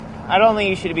I don't think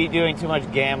you should be doing too much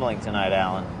gambling tonight,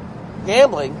 Alan.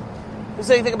 Gambling? Who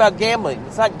said anything about gambling?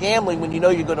 It's not gambling when you know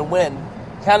you're going to win.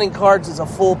 Counting cards is a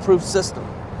foolproof system.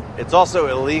 It's also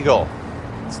illegal.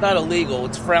 It's not illegal.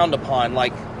 It's frowned upon,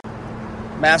 like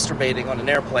masturbating on an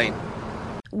airplane.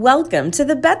 Welcome to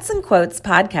the Bets and Quotes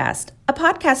podcast, a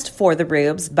podcast for the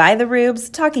rubes, by the rubes,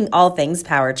 talking all things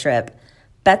PowerTrip.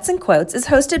 Bets and Quotes is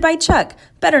hosted by Chuck,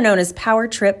 better known as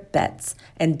PowerTrip Bets,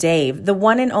 and Dave, the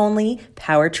one and only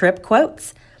PowerTrip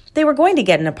Quotes. They were going to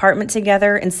get an apartment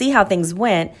together and see how things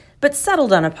went, but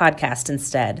settled on a podcast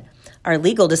instead. Our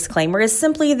legal disclaimer is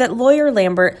simply that Lawyer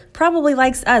Lambert probably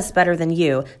likes us better than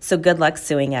you, so good luck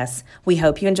suing us. We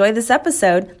hope you enjoy this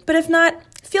episode, but if not,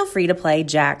 feel free to play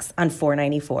Jax on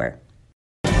 $4.94.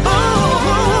 As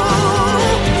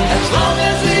long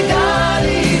as we got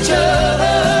each other,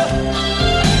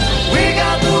 we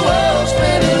got the world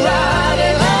spinning right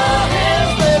in our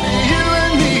hands, baby, you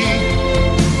and me.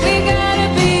 We gotta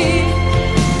be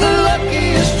the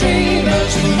luckiest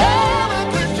dreamers who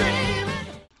never quit dreaming.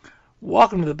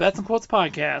 Welcome to the Bets and Quotes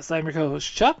podcast. I'm your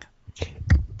co-host, Chuck.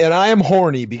 And I am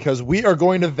horny because we are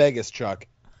going to Vegas, Chuck.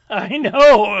 I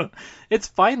know. It's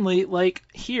finally,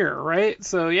 here, right?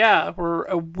 So, yeah, we're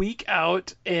a week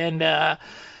out, and, no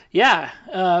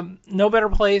better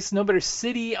place, no better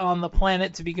city on the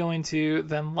planet to be going to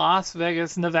than Las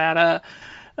Vegas, Nevada.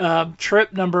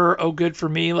 Trip number, good for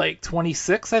me,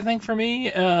 26, I think, for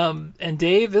me. And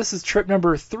Dave, this is trip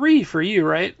number 3 for you,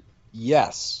 right?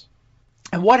 Yes.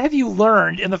 And what have you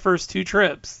learned in the first 2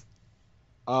 trips?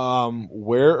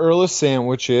 Where Earl's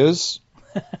Sandwich is.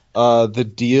 The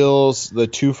deals, the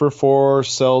 2-for-4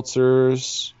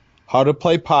 seltzers, how to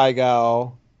play Pai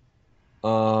Gow.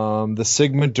 The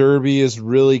Sigma Derby is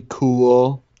really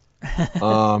cool.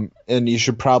 And you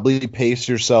should probably pace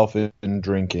yourself in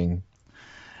drinking.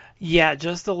 Yeah,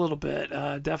 just a little bit.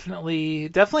 Definitely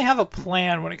have a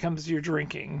plan when it comes to your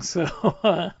drinking. So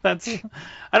I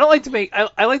don't like to make.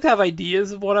 I like to have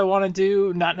ideas of what I want to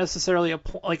do, not necessarily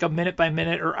a minute by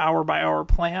minute or hour by hour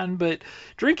plan. But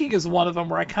drinking is one of them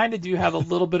where I kind of do have a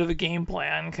little bit of a game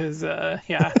plan because I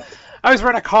always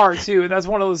rent a car too, and that's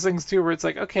one of those things too where it's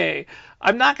like, okay,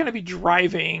 I'm not going to be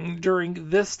driving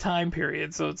during this time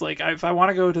period, so it's like if I want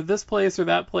to go to this place or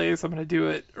that place, I'm going to do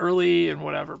it early and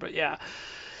whatever. But yeah.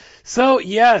 So,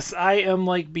 yes, I am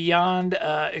beyond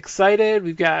excited.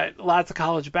 We've got lots of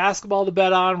college basketball to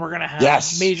bet on. We're going to have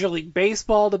Major League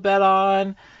Baseball to bet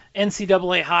on,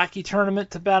 NCAA hockey tournament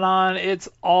to bet on. It's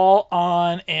all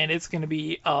on, and it's going to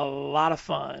be a lot of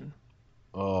fun.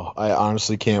 Oh, I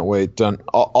honestly can't wait.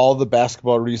 All the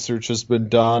basketball research has been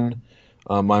done.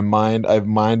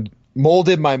 I've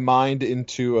molded my mind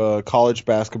into a college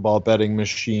basketball betting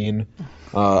machine.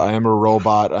 I am a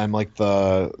robot. I'm like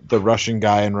the Russian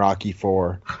guy in Rocky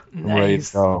IV. Nice. Ready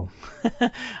to go.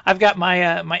 I've got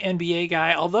my my NBA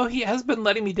guy, although he has been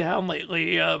letting me down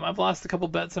lately. I've lost a couple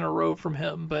bets in a row from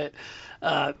him, but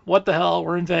what the hell?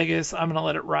 We're in Vegas. I'm gonna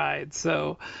let it ride.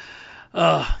 So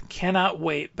cannot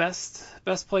wait. Best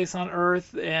place on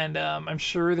earth, and I'm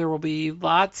sure there will be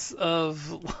lots of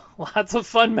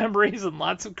fun memories and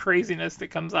lots of craziness that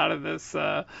comes out of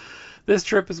this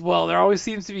trip as well. There always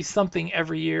seems to be something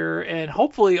every year, and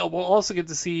hopefully we'll also get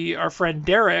to see our friend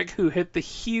Derek, who hit the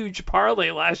huge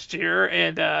parlay last year.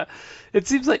 And it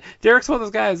seems like Derek's one of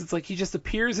those guys. It's like he just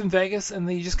appears in Vegas and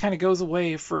then he just kind of goes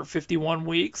away for 51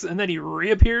 weeks, and then he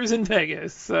reappears in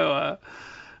Vegas. So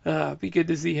be good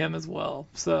to see him as well.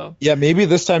 So yeah, maybe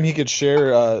this time he could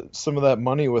share some of that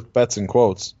money with Bets and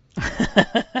Quotes.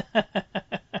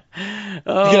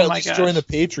 Oh you can at my least gosh. join the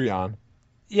Patreon.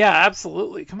 Yeah,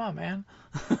 absolutely. Come on, man.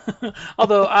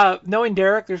 Although, knowing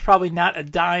Derek, there's probably not a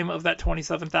dime of that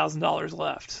 $27,000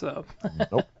 left. So,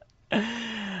 Nope.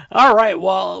 All right.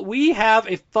 Well, we have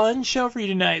a fun show for you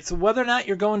tonight. So whether or not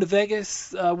you're going to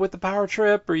Vegas with the Power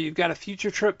Trip, or you've got a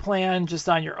future trip planned just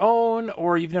on your own,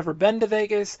 or you've never been to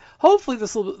Vegas, hopefully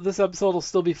this episode will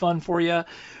still be fun for you.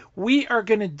 We are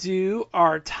going to do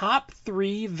our top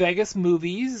 3 Vegas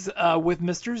movies with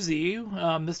Mr. Z.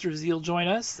 Mr. Z will join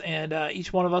us, and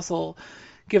each one of us will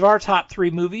give our top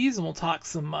 3 movies, and we'll talk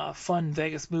some fun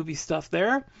Vegas movie stuff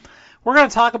there. We're going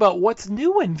to talk about what's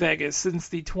new in Vegas since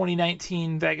the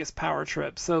 2019 Vegas Power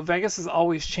Trip. So Vegas is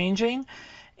always changing,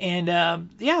 and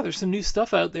there's some new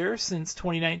stuff out there since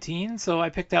 2019. So I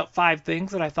picked out 5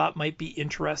 things that I thought might be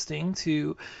interesting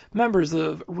to members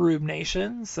of Rube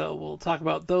Nation. So we'll talk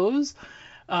about those.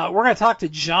 We're going to talk to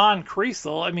John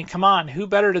Creasel. I mean, come on, who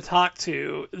better to talk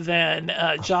to than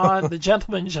the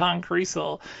gentleman John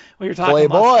Creasel? We were talking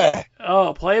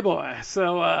Playboy. Playboy.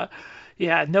 So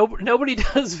Yeah, nobody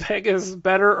does Vegas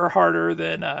better or harder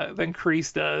than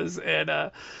Kreese does,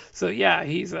 and so yeah,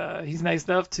 he's nice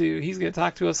enough to he's going to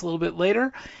talk to us a little bit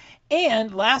later.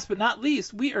 And last but not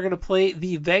least, we are going to play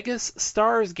the Vegas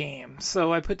Stars game.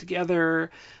 So I put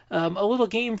together a little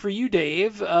game for you,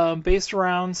 Dave, based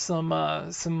around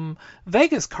some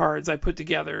Vegas cards I put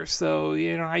together. So,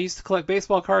 I used to collect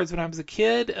baseball cards when I was a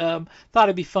kid. Thought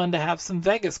it'd be fun to have some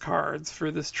Vegas cards for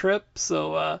this trip.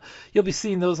 So you'll be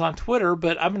seeing those on Twitter.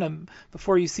 But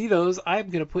before you see those, I'm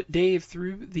going to put Dave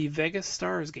through the Vegas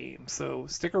Stars game. So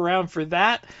stick around for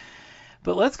that.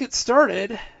 But let's get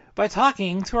started by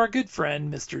talking to our good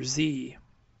friend, Mr. Z.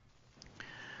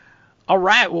 All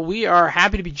right, well, we are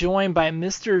happy to be joined by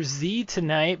Mr. Z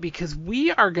tonight because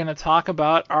we are going to talk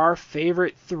about our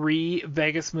favorite 3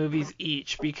 Vegas movies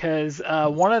each, because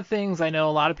one of the things I know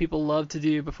a lot of people love to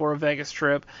do before a Vegas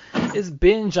trip is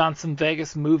binge on some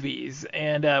Vegas movies,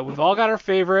 and we've all got our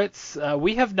favorites.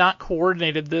 We have not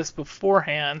coordinated this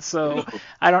beforehand, so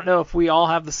I don't know if we all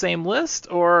have the same list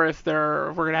or if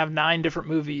we're going to have 9 different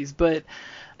movies, but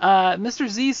Mr.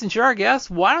 Z, since you're our guest,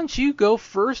 why don't you go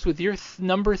first with your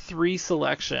number 3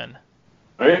 selection?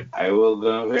 All right, I will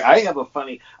go. I have a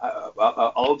funny.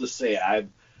 I'll just say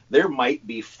there might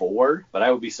be 4, but I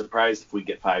would be surprised if we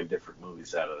get 5 different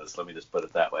movies out of this. Let me just put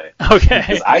it that way. Okay.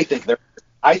 Because I think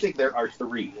there are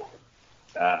 3.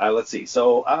 Let's see.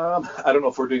 So I don't know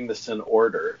if we're doing this in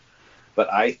order,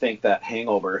 but I think that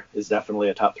Hangover is definitely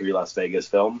a top 3 Las Vegas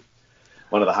film.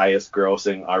 One of the highest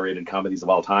grossing R-rated comedies of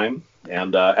all time.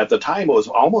 And at the time, it was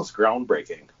almost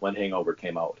groundbreaking when Hangover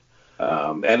came out.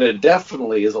 And it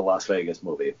definitely is a Las Vegas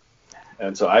movie.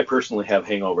 And so I personally have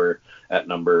Hangover at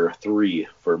number 3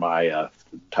 for my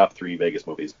top 3 Vegas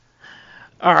movies.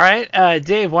 All right.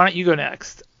 Dave, why don't you go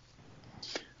next?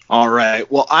 All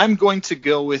right. Well, I'm going to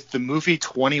go with the movie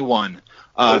 21,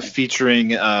 featuring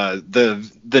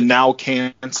the now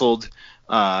canceled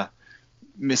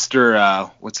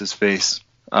Mr. What's his face?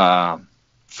 From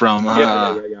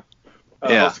Yeah.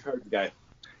 House of Cards guy.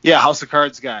 Yeah, House of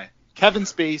Cards guy. Kevin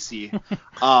Spacey.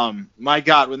 My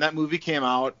God, when that movie came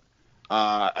out,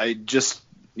 I just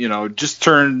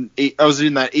turned 8. I was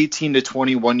in that 18 to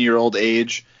 21-year-old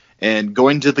age, and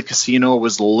going to the casino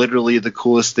was literally the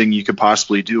coolest thing you could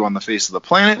possibly do on the face of the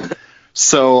planet.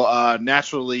 So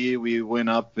naturally, we went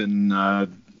up and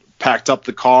packed up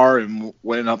the car and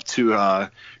went up to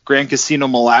Grand Casino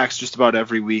Mille Lacs just about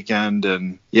every weekend,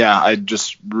 and yeah, I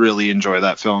just really enjoy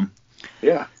that film.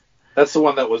 Yeah, that's the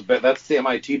one that's the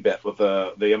MIT bet with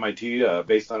the MIT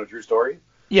based on a true story.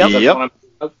 Yep.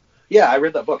 Yeah, I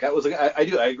read that book. I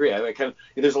agree. I kind of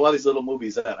there's a lot of these little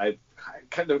movies that I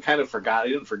kind of forgot. I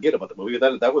didn't forget about the movie.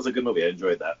 That was a good movie. I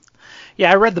enjoyed that.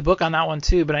 Yeah, I read the book on that one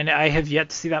too, but I have yet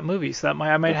to see that movie, so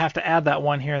I might have to add that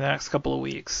one here in the next couple of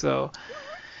weeks. So.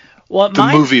 Well,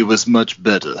 the movie was much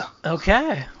better.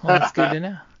 Okay. Well, that's good to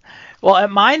know. Well,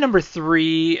 at my number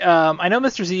 3, I know,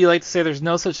 Mr. Z, you like to say there's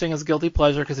no such thing as guilty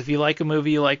pleasure, because if you like a movie,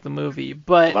 you like the movie.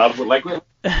 But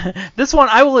this one,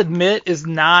 I will admit, is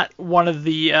not one of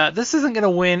the... this isn't going to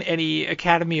win any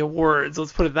Academy Awards,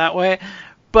 let's put it that way.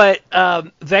 But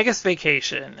Vegas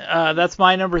Vacation, that's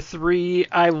my number 3.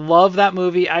 I love that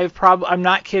movie. I'm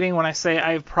not kidding when I say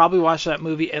I've probably watched that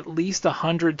movie at least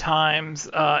 100 times.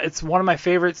 It's one of my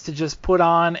favorites to just put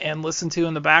on and listen to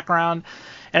in the background.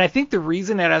 And I think the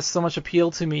reason it has so much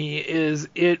appeal to me is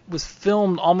it was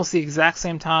filmed almost the exact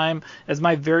same time as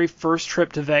my very first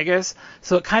trip to Vegas.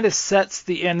 So it kind of sets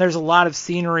and there's a lot of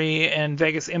scenery and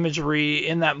Vegas imagery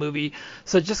in that movie.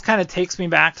 So it just kind of takes me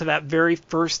back to that very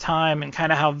first time and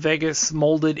kind of how Vegas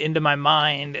molded into my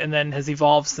mind and then has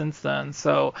evolved since then.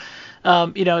 So,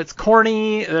 it's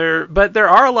corny, but there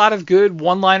are a lot of good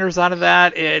one-liners out of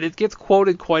that, and it gets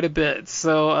quoted quite a bit.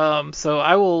 So,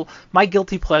 my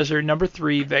guilty pleasure, number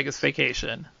 3, Vegas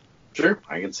Vacation. Sure,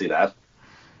 I can see that.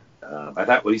 I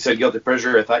thought when you said guilty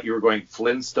pleasure, I thought you were going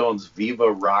Flintstones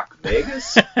Viva Rock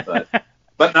Vegas, but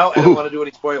no, I don't want to do any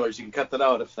spoilers. You can cut that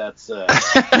out if that's...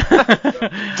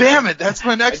 Damn it, that's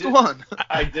my next one.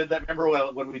 I did that.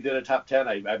 Remember when we did a top 10,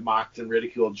 I mocked and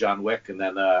ridiculed John Wick, and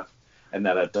then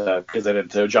because I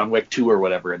did John Wick 2 or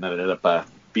whatever, and then it ended up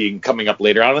coming up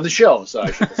later on in the show, so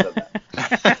I should have said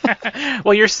that.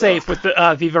 Well, you're safe with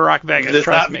the Viva Rock Vegas,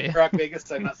 trust me. Viva Rock Vegas,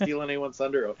 I'm not stealing anyone's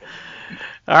thunder? Okay.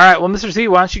 All right, well, Mr. Z,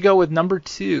 why don't you go with number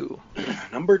 2?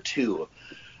 Number 2.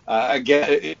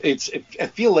 Again, I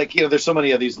feel like, there's so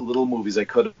many of these little movies I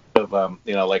could have,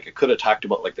 I could have talked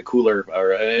about, like the cooler,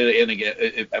 and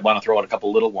again, I want to throw out a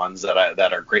couple little ones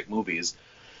that are great movies.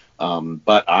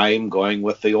 But I'm going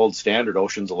with the old standard,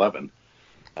 Ocean's 11.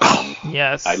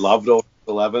 Yes. I loved Ocean's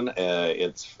 11.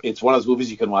 It's one of those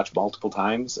movies you can watch multiple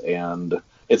times, and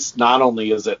it's not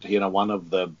only is it one of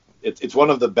the it's one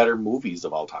of the better movies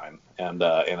of all time, and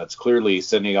it's clearly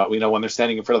sending out. When they're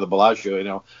standing in front of the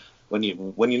Bellagio, when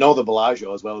you know the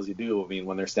Bellagio as well as you do, I mean,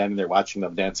 when they're standing there watching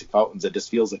them dancing fountains, it just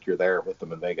feels like you're there with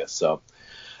them in Vegas. So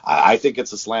I think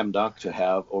it's a slam dunk to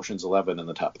have Ocean's 11 in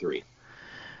the top 3.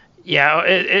 Yeah,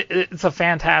 it's a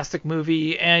fantastic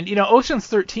movie, and Ocean's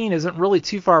 13 isn't really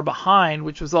too far behind,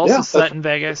 which was also set in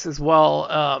Vegas as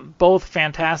well. Both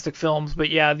fantastic films, but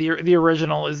yeah, the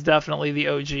original is definitely the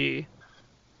OG.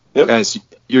 Yep. Guys,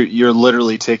 you're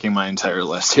literally taking my entire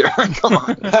list here. Come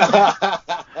on.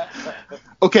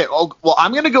 Okay, well,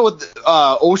 I'm gonna go with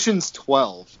Ocean's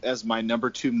 12 as my number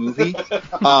 2 movie.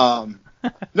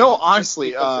 No,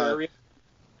 honestly, I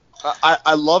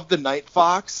love the Night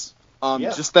Fox.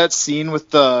 Just that scene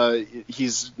with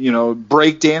he's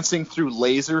breakdancing through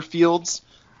laser fields.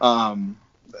 I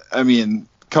mean,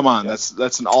 come on,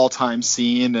 that's an all-time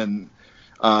scene, and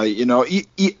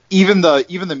even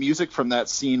the music from that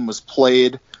scene was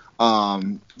played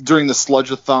during the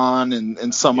Sludge-a-thon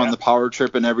and some on the Power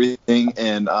Trip and everything,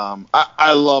 and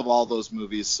I love all those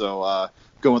movies. So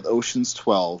going with Ocean's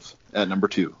 12 at number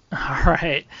 2. All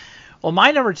right. Well,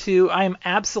 my number 2, I am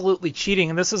absolutely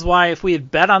cheating, and this is why if we had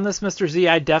bet on this, Mr. Z,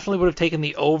 I definitely would have taken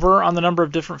the over on the number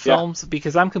of different films,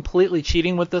 because I'm completely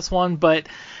cheating with this one, but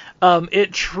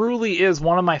it truly is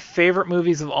one of my favorite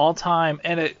movies of all time,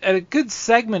 and a good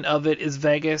segment of it is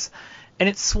Vegas, and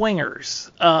it's Swingers.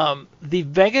 The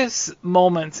Vegas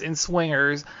moments in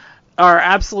Swingers are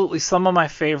absolutely some of my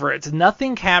favorites.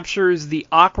 Nothing captures the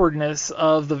awkwardness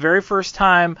of the very first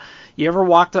time you ever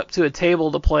walked up to a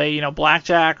table to play,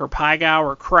 blackjack or pie-gow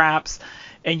or craps,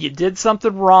 and you did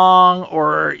something wrong,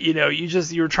 or you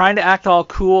were trying to act all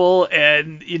cool,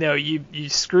 and you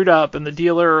screwed up, and the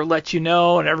dealer let you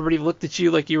know, and everybody looked at you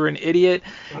like you were an idiot.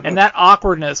 And that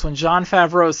awkwardness when Jon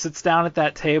Favreau sits down at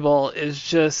that table is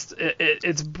just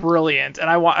it's brilliant.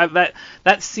 And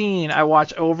that scene I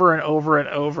watch over and over and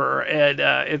over, and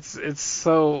it's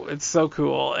so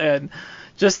cool. And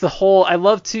just the whole, I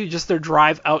love too, just their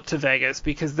drive out to Vegas,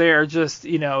 because they're just,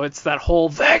 it's that whole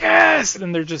Vegas,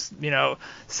 and they're just,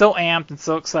 so amped and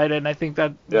so excited, and I think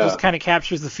that just kind of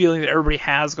captures the feeling that everybody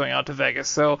has going out to Vegas.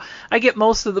 So I get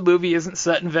most of the movie isn't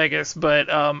set in Vegas, but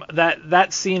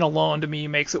that scene alone to me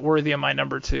makes it worthy of my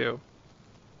number 2.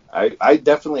 I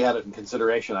definitely had it in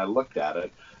consideration. I looked at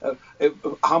it.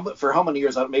 For how many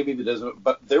years? Maybe it doesn't.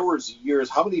 But there was years.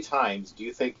 How many times do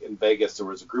you think in Vegas there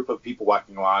was a group of people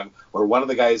walking along where one of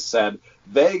the guys said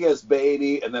 "Vegas,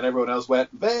 baby," and then everyone else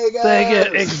went "Vegas"?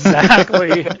 Vegas,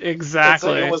 exactly.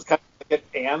 It was kind of like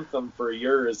an anthem for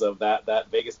years of that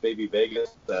 "Vegas, baby, Vegas"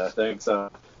 thing.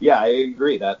 So yeah, I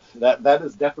agree that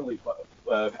is definitely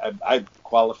I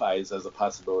qualifies as a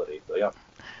possibility. So yeah.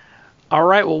 All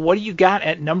right. Well, what do you got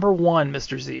at number 1,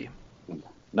 Mr. Z?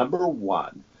 Number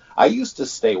 1. I used to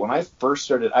stay when I first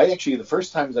started. The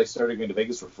first times I started going to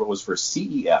Vegas was for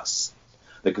CES,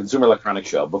 the Consumer Electronics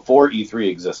Show, before E3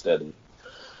 existed.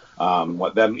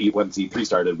 Once E3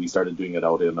 started, we started doing it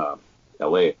out in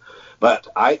LA. But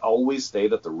I always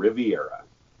stayed at the Riviera,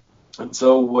 and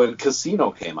so when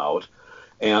Casino came out,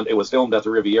 and it was filmed at the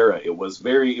Riviera, it was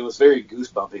very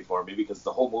goosebumpy for me, because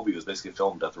the whole movie was basically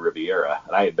filmed at the Riviera,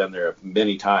 and I had been there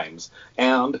many times.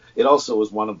 And it also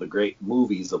was one of the great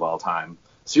movies of all time,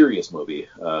 serious movie,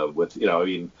 with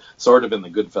sort of in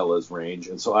the Goodfellas range.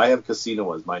 And so I have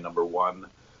Casino as my number 1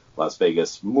 Las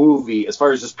Vegas movie, as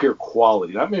far as just pure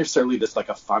quality, not necessarily just like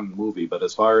a fun movie, but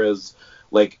as far as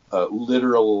like a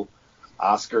literal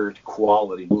Oscar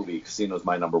quality movie, Casino is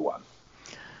my number 1.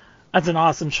 That's an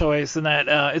awesome choice, and that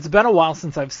it's been a while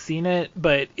since I've seen it,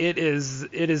 but it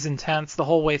is intense the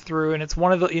whole way through, and it's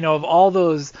one of the of all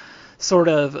those sort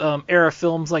of era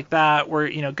films like that, where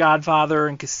Godfather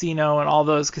and Casino and all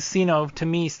those. Casino to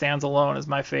me stands alone as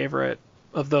my favorite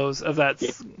of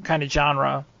that kind of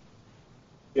genre.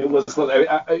 It was.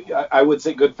 I would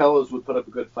say Goodfellas would put up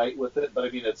a good fight with it, but I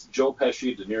mean it's Joe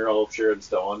Pesci, De Niro, Sharon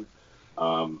Stone.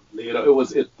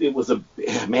 It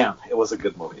was a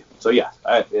good movie. So yeah,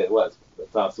 it was.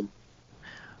 That's awesome.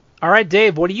 All right,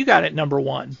 Dave, what do you got at number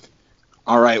 1?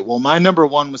 All right, well, my number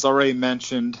 1 was already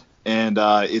mentioned, and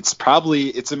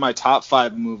it's in my top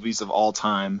 5 movies of all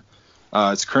time.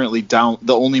 It's currently the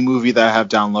only movie that I have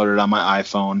downloaded on my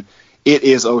iPhone. It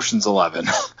is Ocean's 11.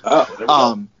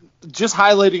 Oh, just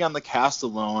highlighting on the cast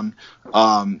alone,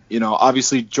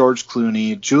 obviously George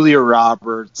Clooney, Julia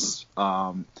Roberts,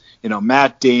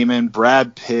 Matt Damon,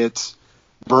 Brad Pitt,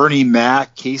 Bernie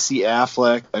Mac, Casey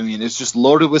Affleck. I mean, it's just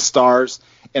loaded with stars.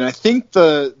 And I think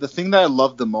the thing that I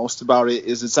love the most about it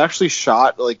is it's actually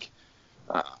shot like,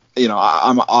 I'm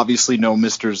obviously no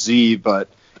Mr. Z, but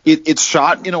it's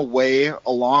shot in a way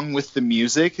along with the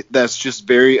music that's just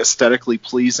very aesthetically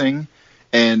pleasing.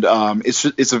 And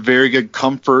it's a very good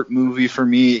comfort movie for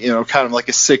me, kind of like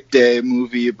a sick day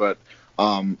movie. But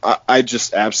I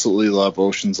just absolutely love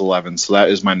Ocean's 11, so that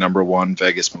is my number one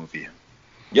Vegas movie.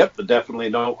 Yep, definitely,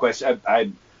 no question.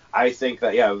 I think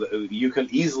that you can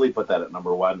easily put that at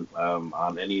number one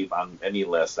on any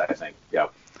list. I think, yeah.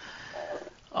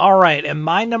 All right, and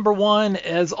my number one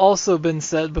has also been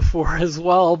said before as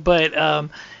well, but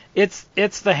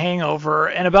it's The Hangover,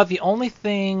 and about the only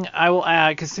thing I will add,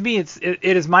 because to me it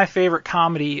is my favorite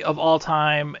comedy of all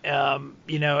time.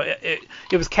 It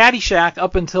was Caddyshack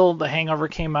up until The Hangover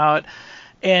came out,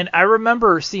 and I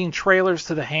remember seeing trailers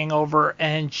to The Hangover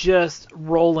and just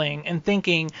rolling and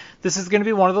thinking this is going to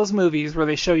be one of those movies where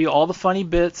they show you all the funny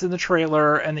bits in the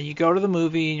trailer, and then you go to the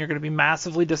movie and you're going to be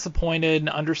massively disappointed and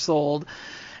undersold.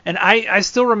 And I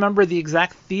still remember the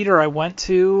exact theater I went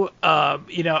to.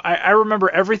 I remember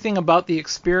everything about the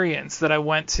experience that I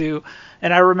went to,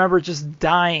 and I remember just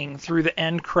dying through the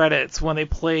end credits when they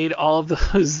played all of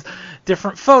those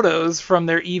different photos from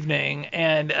their evening.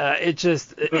 And that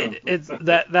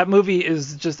movie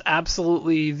is just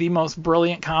absolutely the most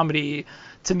brilliant comedy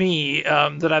to me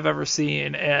that I've ever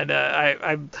seen. And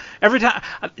I every time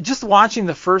just watching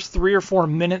the first 3 or 4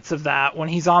 minutes of that when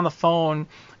he's on the phone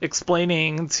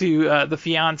explaining to the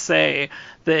fiance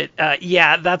that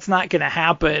that's not going to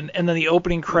happen, and then the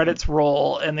opening credits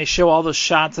roll and they show all those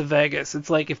shots of Vegas.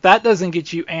 It's like, if that doesn't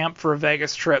get you amped for a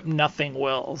Vegas trip, nothing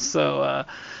will. So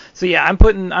yeah, I'm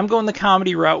going the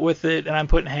comedy route with it, and I'm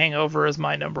putting Hangover as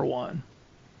my number one.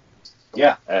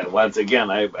 Yeah, and once again,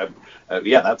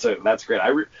 that's great.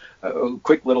 A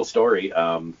quick little story.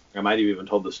 I might have even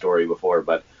told the story before,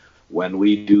 but when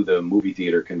we do the movie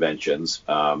theater conventions,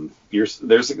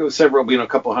 there's several, a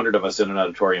couple hundred of us in an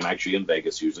auditorium, actually in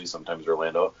Vegas, usually, sometimes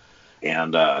Orlando,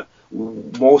 and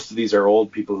most of these are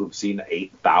old people who've seen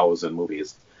 8,000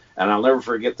 movies. And I'll never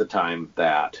forget the time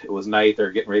that it was night,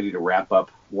 they're getting ready to wrap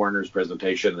up Warner's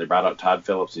presentation, and they brought out Todd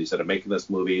Phillips, and he said, I'm making this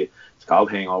movie, it's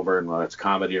called Hangover, and it's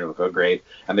comedy, and it'll go great.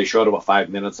 And they showed about 5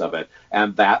 minutes of it,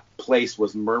 and that place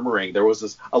was murmuring. There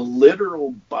was a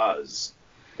literal buzz.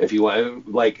 If you want,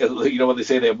 when they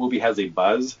say that a movie has a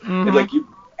buzz, and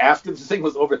after the thing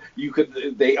was over,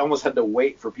 they almost had to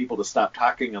wait for people to stop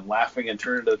talking and laughing and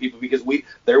turn to the people, because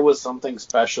there was something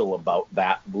special about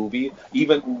that movie,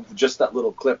 even just that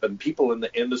little clip, and people in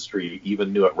the industry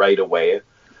even knew it right away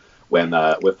when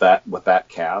with that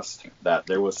cast, that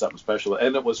there was something special,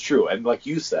 and it was true. And like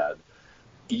you said,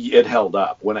 it held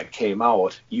up when it came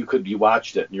out. You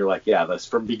watched it and you're like, yeah, that's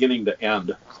from beginning to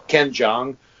end. Ken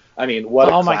Jeong. I mean, what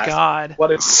a my God.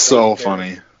 What a so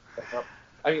funny.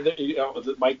 I mean,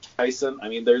 Mike Tyson. I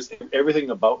mean, there's everything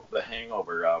about The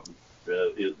Hangover.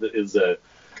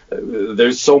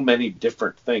 There's so many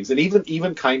different things, and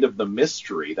even kind of the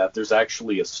mystery that there's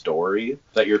actually a story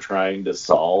that you're trying to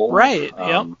solve. Right.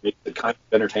 Yep. Makes it kind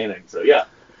of entertaining. So yeah,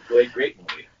 great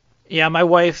movie. Yeah, my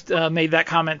wife made that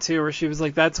comment too, where she was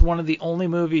like, that's one of the only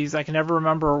movies I can ever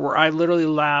remember where I literally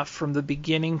laughed from the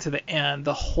beginning to the end,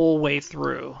 the whole way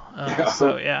through.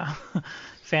 So, yeah,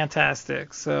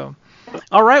 fantastic. So,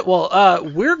 all right, well,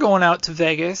 we're going out to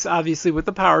Vegas, obviously, with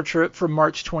the Power Trip from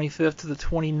March 25th to the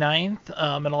 29th,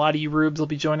 and a lot of you rubes will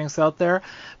be joining us out there.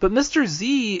 But Mr.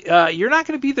 Z, you're not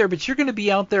going to be there, but you're going to be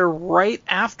out there right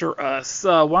after us.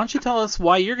 Why don't you tell us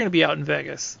why you're going to be out in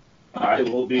Vegas?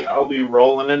 I'll be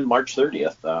rolling in March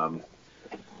 30th.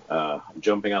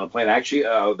 Jumping on a plane. Actually,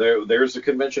 there's a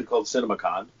convention called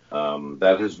CinemaCon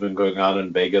that has been going on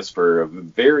in Vegas for a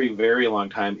very, very long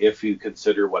time, if you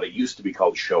consider what it used to be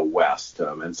called Show West.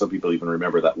 And some people even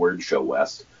remember that word, Show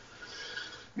West.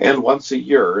 And once a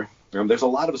year, there's a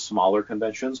lot of smaller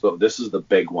conventions, but this is the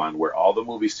big one where all the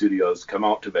movie studios come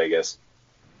out to Vegas.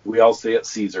 We all stay at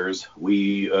Caesars.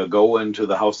 We go into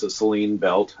the house that Celine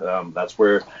built. That's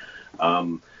where...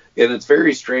 and it's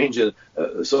very strange.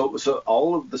 So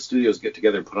all of the studios get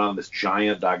together and put on this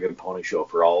giant dog and pony show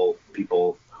for all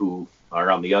people who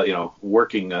are on the,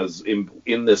 working as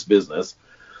in this business.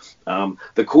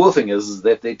 The cool thing is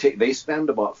that they spend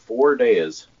about 4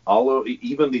 days,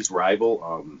 even these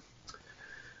rival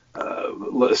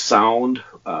sound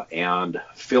and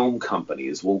film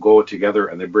companies will go together,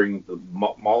 and they bring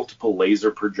multiple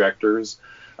laser projectors.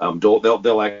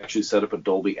 They'll actually set up a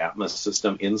Dolby Atmos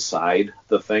system inside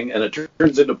the thing, and it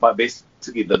turns into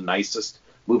basically the nicest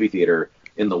movie theater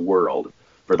in the world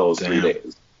for those 3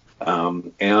 days.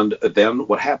 And then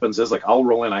what happens is, I'll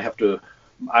roll in.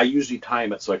 I usually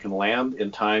time it so I can land in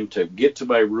time to get to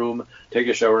my room, take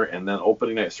a shower, and then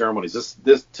opening night ceremonies.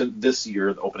 This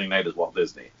year, the opening night is Walt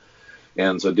Disney.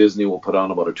 And so Disney will put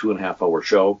on about a 2.5-hour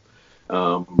show,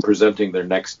 presenting their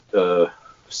next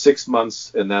 6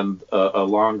 months and then a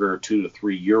longer 2 to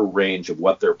 3 year range of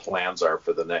what their plans are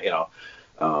for the next,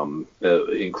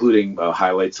 including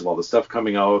highlights of all the stuff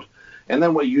coming out. And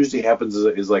then what usually happens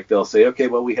is like they'll say, okay,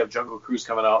 well, we have Jungle Cruise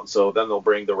coming out, and so then they'll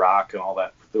bring The Rock and all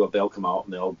that. They'll come out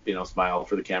and they'll smile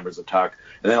for the cameras and talk,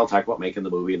 and then they'll talk about making the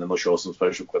movie, and then they'll show some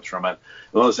special clips from it.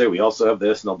 And they'll say, we also have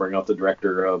this, and they'll bring out the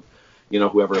director of,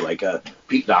 whoever, like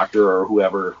Pete Docter or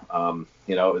whoever,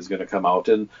 is going to come out,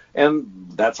 and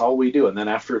that's all we do. And then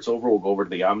after it's over, we'll go over to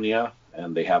the Omnia,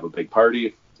 and they have a big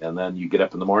party. And then you get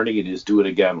up in the morning and you just do it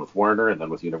again with Warner, and then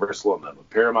with Universal, and then with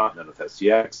Paramount, and then with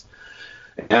STX.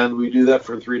 And we do that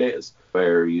for 3 days,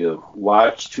 where you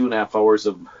watch 2.5 hours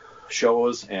of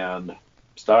shows and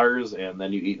stars, and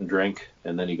then you eat and drink,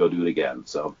 and then you go do it again.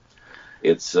 So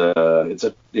it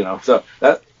sounds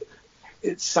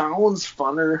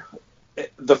funner.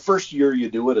 The first year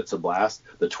you do it, it's a blast.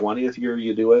 The 20th year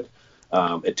you do it,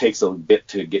 it takes a bit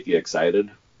to get you excited.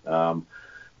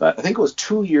 But I think it was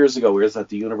 2 years ago, we were at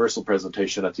the Universal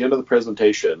presentation. At the end of the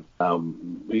presentation,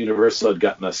 Universal had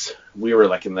gotten us, we were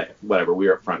like we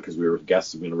were up front because we were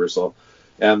guests of Universal.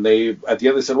 And at the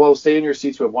end they said, well, stay in your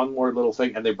seats, we have one more little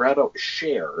thing. And they brought out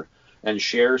Cher, and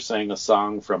Cher sang a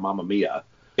song from Mamma Mia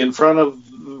in front of,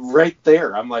 right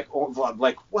there. I'm like,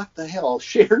 what the hell?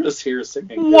 Cher is here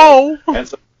singing. Whoa! And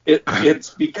so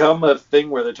it's become a thing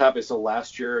where the topic. So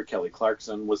last year,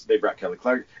 they brought Kelly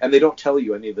Clarkson, and they don't tell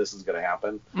you any of this is going to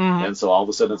happen. Mm-hmm. And so all of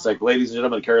a sudden it's like, ladies and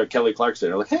gentlemen, Kelly Clarkson.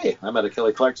 They're like, hey, I'm at a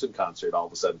Kelly Clarkson concert all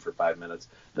of a sudden for 5 minutes,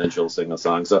 and then she'll sing a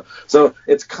song. So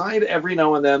it's kind of every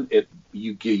now and then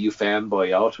you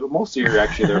fanboy out. Most of you are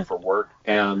actually there for work,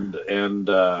 and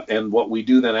what we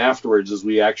do then afterwards is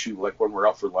we actually, like when we're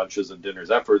out for lunches and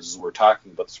dinners afterwards, is we're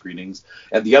talking about the screenings,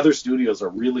 and the other studios are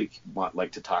really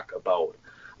like to talk about.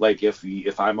 Like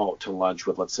if I'm out to lunch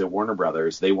with, let's say, Warner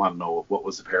Brothers, they want to know what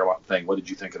was the Paramount thing. What did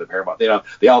you think of the Paramount?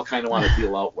 They all kind of want to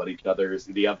feel out what each other is.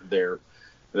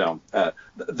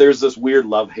 There's this weird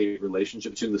love-hate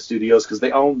relationship between the studios because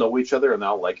they all know each other and they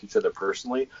all like each other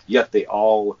personally. Yet they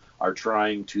all are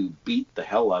trying to beat the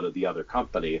hell out of the other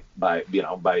company by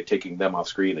taking them off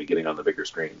screen and getting on the bigger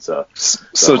screen. So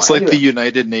it's like the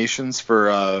United Nations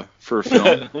for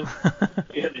film.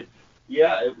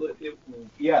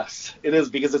 Yes, it is,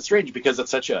 because it's strange because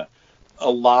it's such a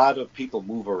lot of people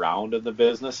move around in the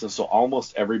business, and so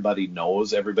almost everybody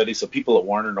knows everybody. So people at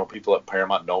Warner know people at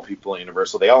Paramount, know people at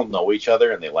Universal. They all know each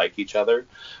other and they like each other.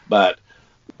 But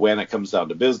when it comes down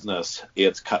to business,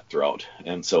 it's cutthroat,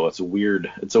 and so it's a weird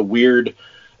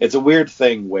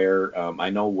thing where I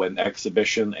know when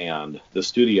exhibition and the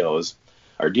studios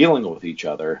are dealing with each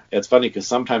other, it's funny because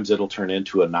sometimes it'll turn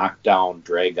into a knockdown,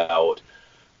 drag out.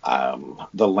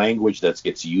 The language that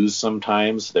gets used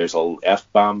sometimes, there's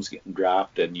F-bombs getting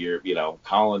dropped, and you're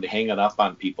hanging up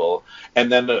on people,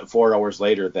 and then 4 hours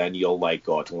later, then you'll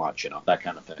go out to lunch, that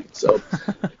kind of thing. So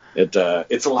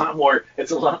it's a lot more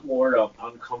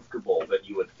uncomfortable than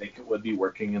you would think it would be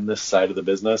working in this side of the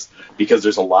business, because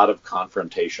there's a lot of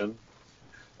confrontation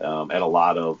and a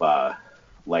lot of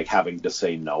having to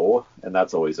say no, and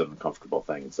that's always an uncomfortable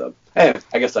thing. So I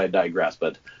guess I digress,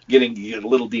 but getting a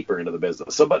little deeper into the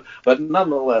business. So but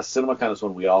nonetheless, CinemaCon is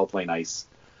when we all play nice,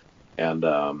 and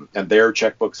their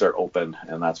checkbooks are open,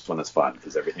 and that's when it's fun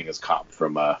because everything is comped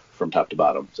from top to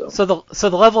bottom. So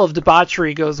the level of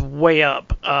debauchery goes way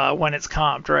up when it's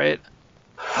comped, right?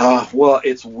 Well,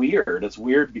 it's weird. It's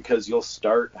weird because you'll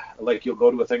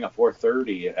go to a thing at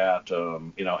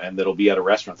 4:30 and it'll be at a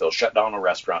restaurant. They'll shut down a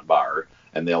restaurant bar,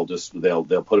 and they'll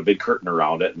put a big curtain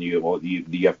around it, and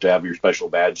you have to have your special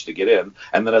badge to get in,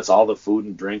 and then it's all the food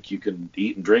and drink you can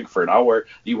eat and drink for an hour.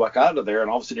 You walk out of there, and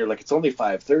all of a sudden you're like, it's only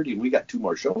 5:30, and we got 2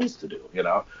 more shows to do,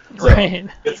 So right.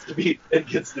 It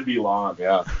gets to be long,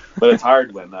 yeah. But it's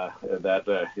hard when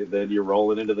then you're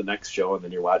rolling into the next show, and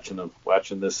then you're watching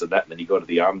this and that, and then you go to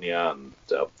the Omnia, and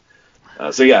so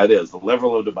yeah, it is. The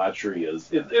level of debauchery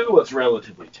it was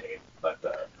relatively tame, but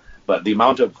the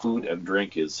amount of food and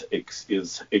drink is a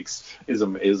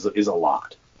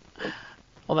lot.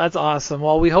 Well, that's awesome.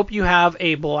 Well, we hope you have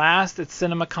a blast at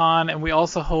CinemaCon, and we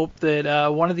also hope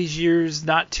that one of these years,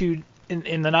 in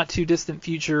the not too distant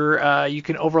future, you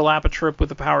can overlap a trip with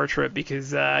the PowerTrip,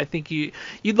 because I think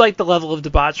you'd like the level of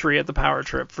debauchery at the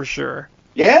PowerTrip for sure.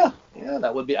 Yeah,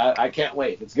 that would be. I can't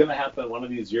wait. It's going to happen one of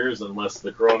these years, unless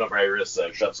the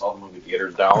coronavirus shuts all the movie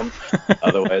theaters down.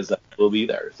 Otherwise, we'll be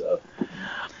there. So.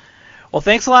 Well,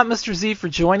 thanks a lot, Mr. Z, for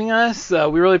joining us.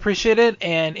 We really appreciate it,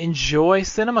 and enjoy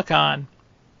CinemaCon.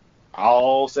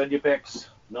 I'll send you pics.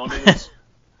 No news.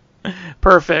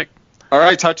 Perfect. All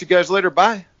right, talk to you guys later.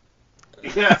 Bye.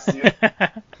 Yes.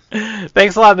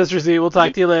 Thanks a lot, Mr. Z. We'll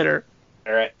talk to you later.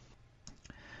 All right.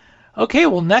 Okay,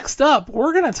 well, next up,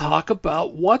 we're going to talk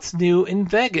about what's new in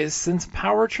Vegas since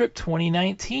PowerTrip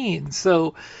 2019.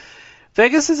 So,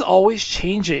 Vegas is always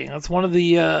changing. That's one of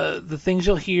the things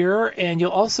you'll hear, and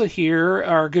you'll also hear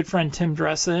our good friend Tim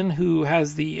Dressen, who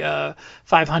has the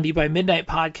 500 by Midnight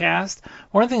podcast.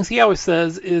 One of the things he always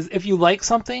says is, if you like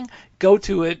something, go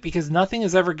to it, because nothing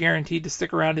is ever guaranteed to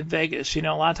stick around in Vegas. You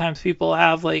know, a lot of times people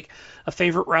have like a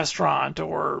favorite restaurant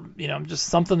or, you know, just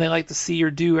something they like to see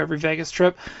or do every Vegas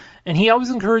trip. And he always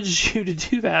encourages you to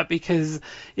do that, because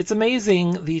it's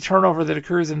amazing the turnover that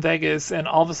occurs in Vegas, and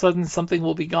all of a sudden something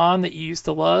will be gone that you used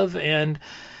to love, and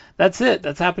that's it.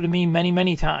 That's happened to me many,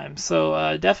 many times.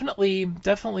 So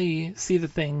definitely see the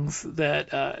things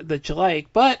that you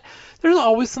like. But there's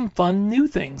always some fun new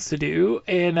things to do,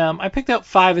 and I picked out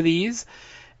 5 of these,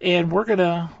 and we're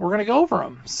gonna go over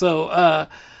them. So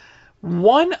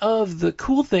one of the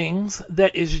cool things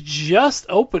that is just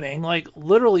opening, like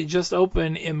literally just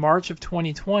opened in March of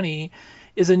 2020,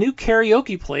 is a new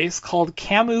karaoke place called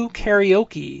Camu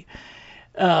Karaoke.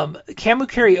 Camu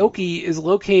Karaoke is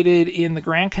located in the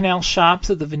Grand Canal Shops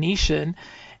at the Venetian,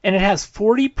 and it has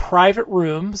 40 private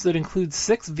rooms that include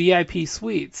 6 VIP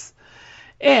suites.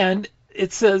 And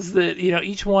it says that, you know,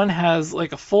 each one has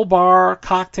like a full bar,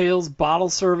 cocktails, bottle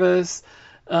service.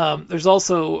 There's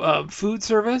also food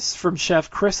service from Chef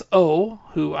Chris O,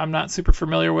 who I'm not super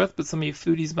familiar with, but some of you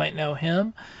foodies might know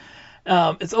him.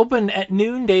 It's open at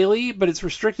noon daily, but it's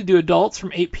restricted to adults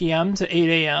from 8 p.m. to 8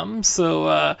 a.m.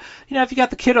 So, you know, if you got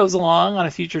the kiddos along on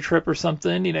a future trip or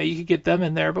something, you know, you could get them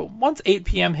in there. But once 8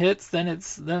 p.m. hits, then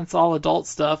it's all adult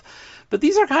stuff. But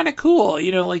these are kind of cool,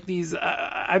 you know, like these.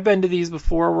 I've been to these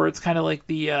before, where it's kind of like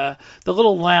the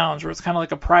little lounge, where it's kind of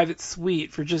like a private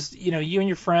suite for just, you know, you and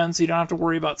your friends. So you don't have to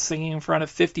worry about singing in front of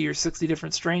 50 or 60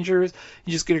 different strangers.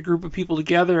 You just get a group of people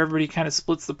together. Everybody kind of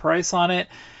splits the price on it,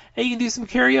 and you can do some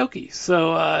karaoke.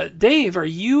 So, Dave, are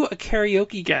you a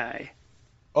karaoke guy?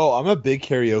 Oh, I'm a big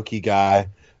karaoke guy,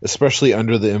 especially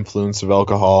under the influence of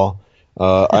alcohol.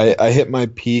 I hit my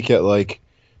peak at like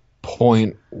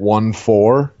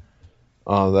 0.14.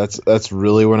 That's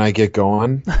really when I get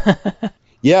going.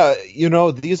 Yeah, you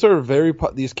know, these are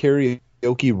these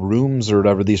karaoke rooms or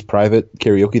whatever, these private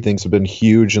karaoke things have been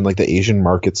huge in like the Asian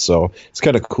markets, so it's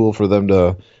kind of cool for them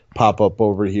to pop up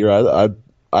over here.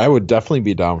 I would definitely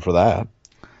be down for that.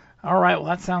 All right, well,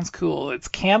 that sounds cool. It's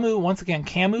Camu, once again,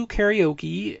 Camu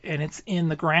Karaoke, and it's in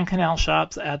the Grand Canal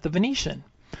Shops at the Venetian.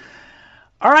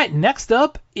 All right, next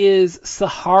up is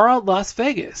Sahara Las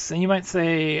Vegas. And you might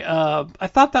say, I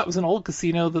thought that was an old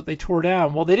casino that they tore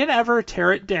down. Well, they didn't ever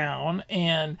tear it down,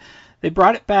 and they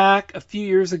brought it back a few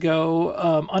years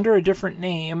ago under a different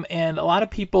name, and a lot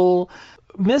of people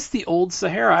miss the old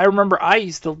Sahara. I remember I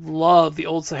used to love the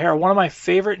old Sahara. One of my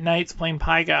favorite nights playing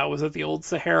Pai Gow was at the old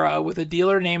Sahara with a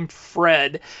dealer named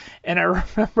Fred, and I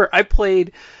remember I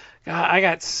played... God, I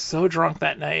got so drunk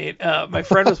that night. My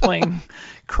friend was playing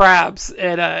craps,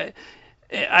 and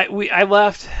I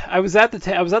left. I was at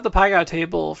the Pai Gow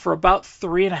table for about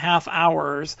 3.5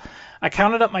 hours. I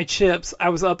counted up my chips. I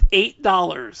was up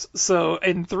 $8. So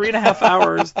in 3.5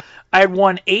 hours, I had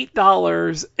won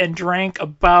 $8 and drank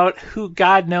about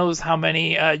God knows how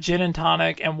many gin and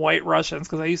tonic and White Russians,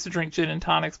 because I used to drink gin and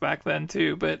tonics back then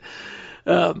too. But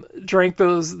drank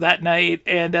those that night,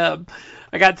 and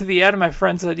I got to the end, and my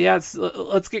friend said, "Yeah,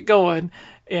 let's get going."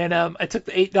 And I took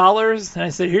the $8, and I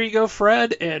said, "Here you go,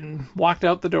 Fred," and walked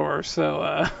out the door.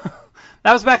 So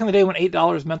that was back in the day when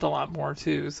 $8 meant a lot more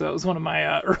too. So it was one of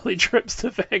my early trips to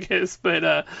Vegas.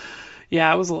 But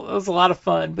yeah, it was a lot of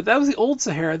fun. But that was the old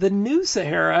Sahara. The new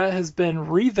Sahara has been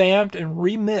revamped and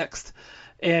remixed.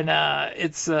 And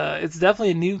it's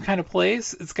definitely a new kind of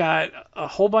place. It's got a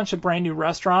whole bunch of brand new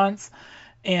restaurants,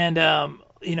 and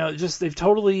you know, just they've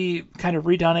totally kind of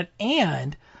redone it.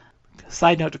 And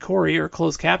side note to Corey, or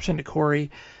closed caption to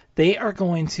Corey, they are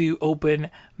going to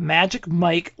open Magic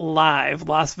Mike Live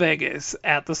Las Vegas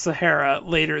at the Sahara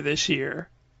later this year.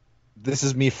 This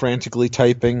is me frantically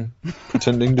typing,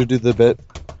 pretending to do the bit.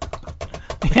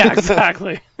 Yeah,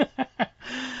 exactly.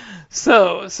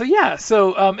 So yeah,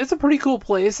 it's a pretty cool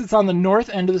place. It's on the north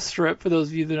end of the Strip. For those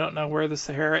of you that don't know where the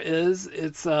Sahara is,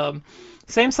 it's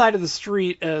same side of the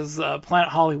street as Planet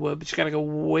Hollywood, but you got to go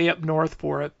way up north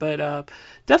for it. But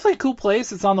definitely a cool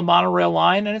place. It's on the monorail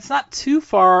line, and it's not too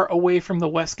far away from the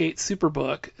Westgate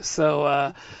Superbook.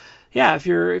 So yeah, if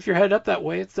you're headed up that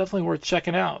way, it's definitely worth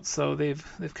checking out. So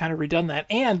they've kind of redone that.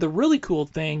 And the really cool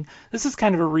thing, this is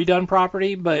kind of a redone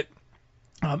property, but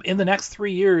In the next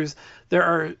 3 years,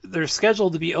 they're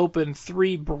scheduled to be open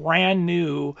 3 brand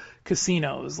new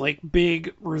casinos, like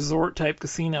big resort type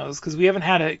casinos, because we haven't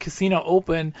had a casino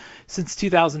open since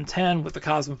 2010 with the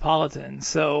Cosmopolitan.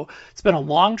 So it's been a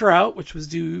long drought, which was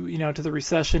due, to the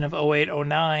recession of 08,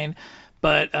 09.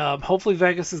 But hopefully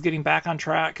Vegas is getting back on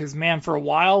track, because man, for a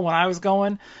while when I was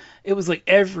going, it was like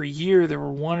every year there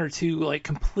were 1 or 2 like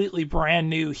completely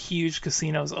brand new huge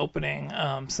casinos opening.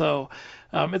 So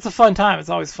it's a fun time. It's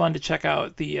always fun to check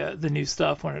out the new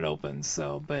stuff when it opens.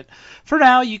 So, but for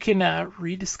now, you can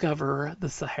rediscover the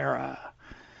Sahara.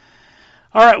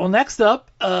 All right. Well, next up,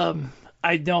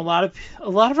 I know a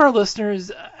lot of our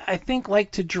listeners, I think,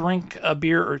 like to drink a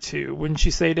beer or two. Wouldn't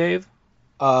you say, Dave?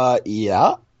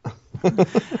 Yeah.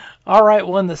 All right.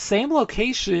 Well, in the same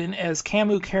location as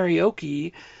Camu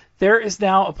Karaoke, there is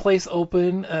now a place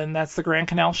open, and that's the Grand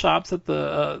Canal Shops at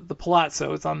the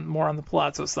Palazzo. It's more on the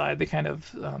Palazzo side. They kind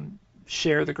of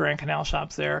share the Grand Canal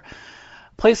Shops there.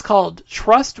 A place called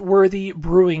Trustworthy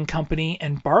Brewing Company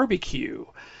and Barbecue.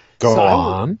 Go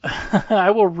on.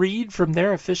 I will read from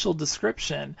their official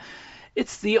description.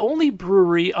 It's the only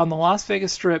brewery on the Las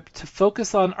Vegas Strip to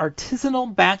focus on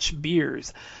artisanal batch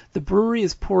beers. The brewery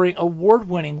is pouring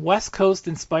award-winning West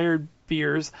Coast-inspired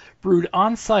beers brewed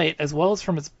on-site as well as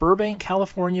from its Burbank,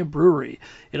 California brewery.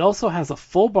 It also has a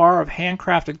full bar of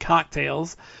handcrafted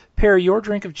cocktails. Pair your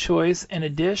drink of choice and a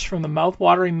dish from the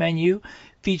mouth-watering menu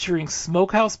featuring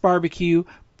smokehouse barbecue,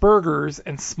 burgers,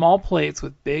 and small plates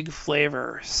with big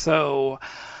flavor. So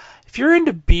if you're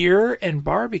into beer and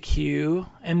barbecue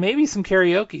and maybe some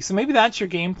karaoke, so maybe that's your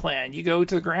game plan. You go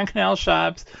to the Grand Canal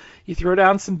Shops, you throw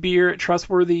down some beer at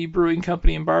Trustworthy Brewing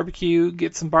Company and Barbecue,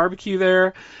 get some barbecue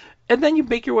there, and then you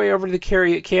make your way over to the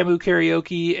Camu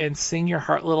Karaoke and sing your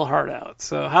little heart out.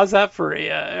 So how's that for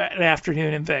an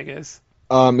afternoon in Vegas?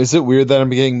 Is it weird that I'm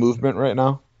getting movement right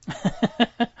now?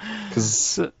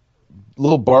 Because a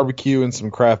little barbecue and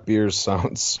some craft beers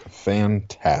sounds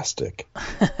fantastic.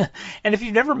 And if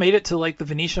you've never made it to like the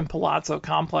Venetian Palazzo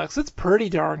complex, it's pretty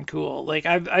darn cool. Like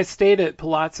I stayed at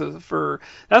Palazzo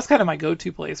that's kind of my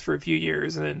go-to place for a few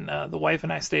years, and the wife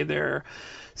and I stayed there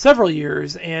several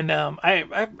years, and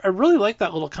I really like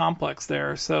that little complex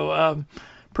there. So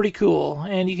pretty cool,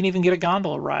 and you can even get a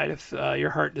gondola ride if your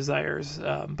heart desires.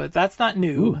 But that's not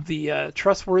new. Ooh. The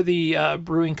Trustworthy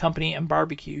Brewing Company and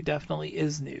Barbecue definitely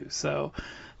is new, so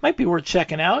might be worth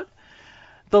checking out.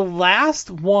 The last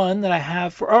one that I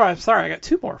have I'm sorry, I got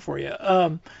 2 more for you.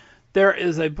 There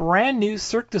is a brand new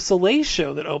Cirque du Soleil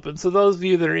show that opens. So those of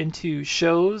you that are into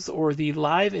shows or the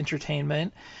live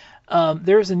entertainment,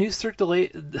 there's a new Cirque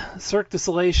du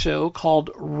Soleil show called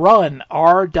Run,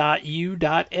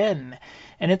 R.U.N,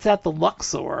 and it's at the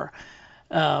Luxor.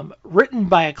 Written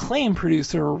by acclaimed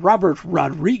producer Robert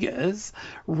Rodriguez,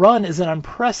 Run is an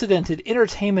unprecedented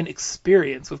entertainment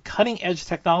experience with cutting-edge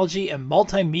technology and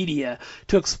multimedia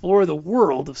to explore the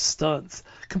world of stunts,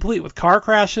 complete with car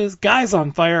crashes, guys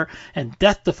on fire, and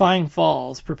death-defying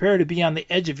falls. Prepare to be on the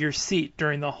edge of your seat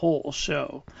during the whole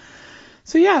show.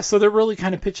 So they're really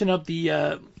kind of pitching up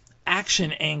the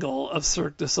action angle of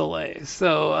Cirque du Soleil.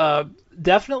 So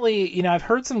definitely, I've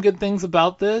heard some good things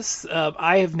about this.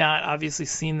 I have not obviously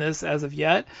seen this as of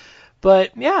yet,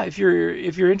 but yeah, if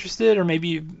you're interested, or maybe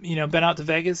you've been out to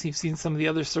Vegas, you've seen some of the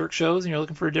other Cirque shows, and you're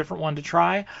looking for a different one to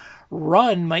try,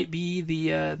 Run might be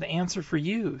the answer for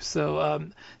you. So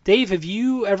Dave, have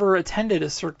you ever attended a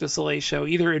Cirque du Soleil show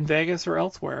either in Vegas or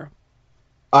elsewhere?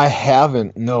 I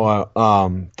haven't. No.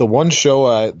 The one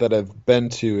show that I've been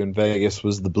to in Vegas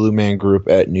was the Blue Man Group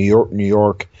at New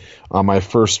York. On my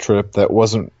first trip, that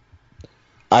wasn't.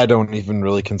 I don't even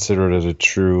really consider it a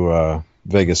true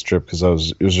Vegas trip because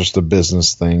it was just a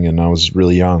business thing, and I was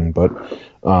really young. But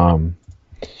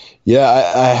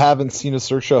yeah, I haven't seen a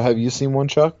Cirque show. Have you seen one,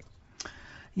 Chuck?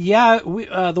 Yeah,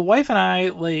 the wife and I,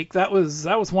 that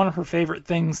was one of her favorite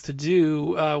things to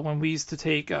do when we used to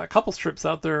take couples trips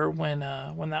out there when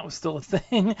that was still a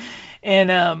thing.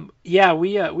 And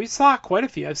we saw quite a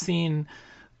few. I've seen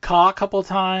Ka a couple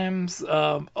times.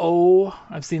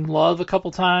 I've seen Love a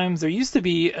couple times. There used to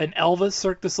be an Elvis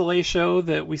Cirque du Soleil show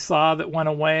that we saw that went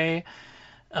away.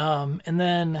 And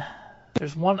then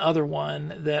there's one other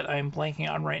one that I'm blanking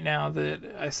on right now that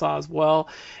I saw as well.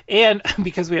 And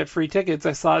because we had free tickets,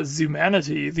 I saw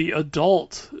Zumanity, the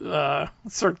adult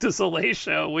Cirque du Soleil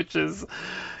show, which is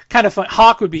kind of fun.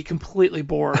 Hawk would be completely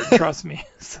bored, trust me.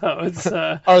 So it's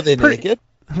Are they naked?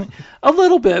 A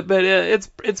little bit, but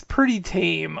it's pretty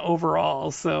tame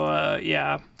overall. So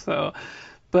yeah. So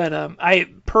But I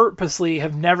purposely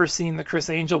have never seen the Chris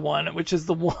Angel one, which is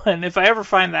the one. If I ever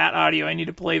find that audio, I need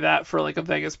to play that for like a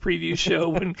Vegas preview show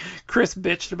when Chris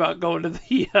bitched about going to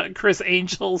the Chris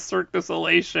Angel Cirque du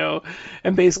Soleil show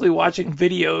and basically watching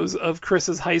videos of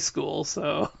Chris's high school.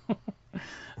 So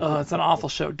it's an awful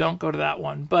show. Don't go to that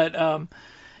one. But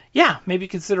yeah, maybe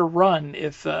consider Run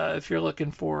if you're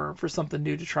looking for something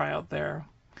new to try out there.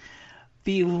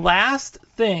 The last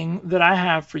thing that I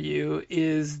have for you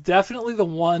is definitely the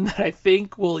one that I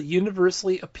think will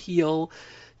universally appeal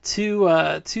to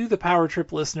the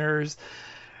PowerTrip listeners,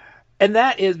 and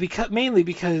that is mainly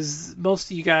because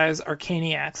most of you guys are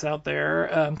Caniacs out there.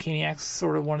 Caniac's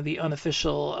sort of one of the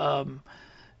unofficial,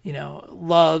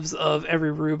 loves of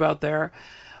every rube out there.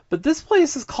 But this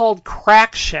place is called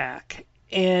Crack Shack,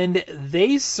 and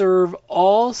they serve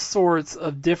all sorts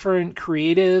of different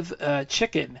creative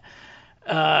chicken.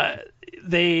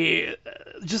 They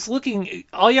just looking,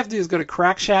 all you have to do is go to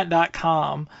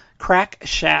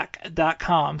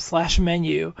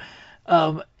crackshack.com/menu,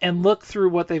 and look through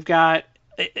what they've got.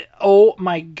 Oh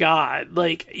my God.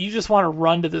 Like, you just want to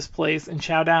run to this place and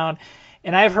chow down.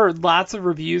 And I've heard lots of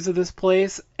reviews of this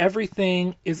place.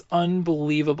 Everything is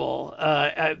unbelievable.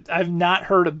 I've not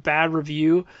heard a bad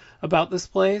review about this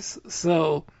place.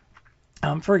 So,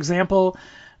 for example,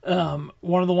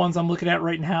 one of the ones I'm looking at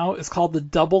right now is called the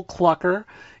Double Clucker.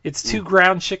 It's 2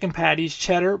 ground chicken patties,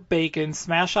 cheddar, bacon,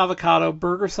 smashed avocado,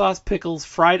 burger sauce, pickles,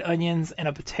 fried onions, and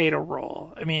a potato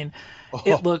roll. I mean,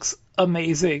 It looks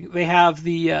amazing. They have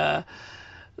the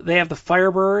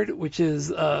Firebird, which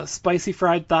is spicy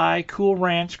fried thigh, cool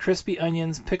ranch, crispy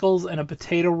onions, pickles, and a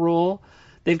potato roll.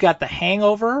 They've got the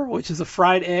Hangover, which is a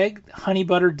fried egg, honey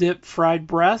butter dip fried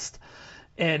breast,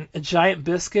 and a giant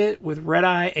biscuit with red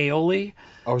eye aioli.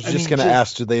 I was just going to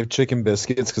ask, do they have chicken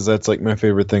biscuits? Because that's like my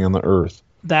favorite thing on the earth.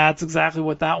 That's exactly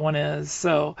what that one is.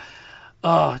 So,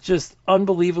 just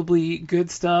unbelievably good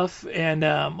stuff. And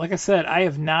like I said, I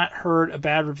have not heard a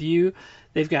bad review.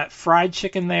 They've got fried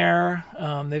chicken there.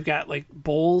 They've got like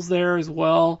bowls there as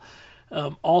well.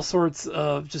 All sorts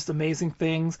of just amazing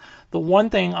things. The one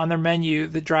thing on their menu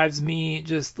that drives me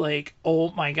just like,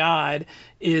 oh my God,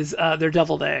 is their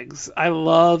deviled eggs. I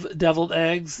love deviled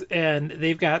eggs, and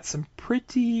they've got some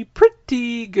pretty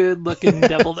good looking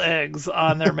deviled eggs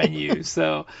on their menu.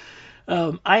 So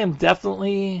I am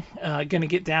definitely going to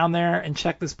get down there and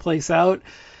check this place out.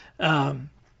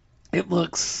 It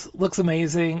looks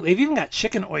amazing. They've even got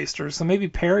chicken oysters, so maybe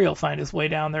Perry will find his way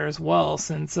down there as well,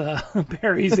 since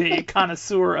Perry's a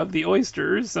connoisseur of the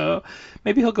oysters. So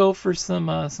maybe he'll go for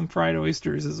some fried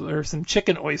oysters or some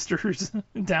chicken oysters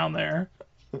down there.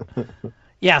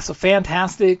 Yeah, so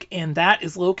fantastic. And that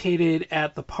is located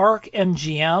at the Park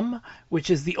MGM, which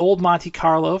is the old Monte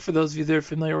Carlo, for those of you that are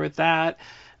familiar with that.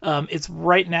 It's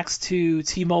right next to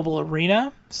T-Mobile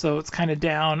Arena, so it's kind of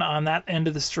down on that end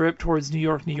of the strip towards New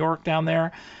York down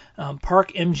there.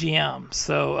 Park MGM.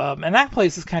 So, and that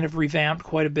place is kind of revamped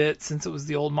quite a bit since it was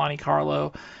the old Monte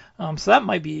Carlo. So that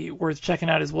might be worth checking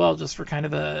out as well, just for kind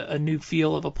of a new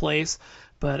feel of a place.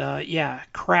 But yeah,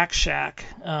 Crack Shack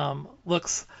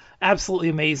looks absolutely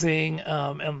amazing.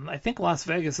 And I think Las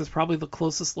Vegas is probably the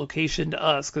closest location to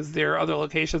us, because their other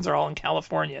locations are all in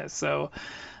California. So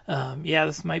yeah,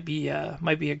 this might be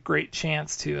a great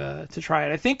chance to try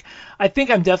it. I think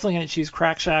I'm definitely going to choose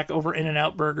Crack Shack over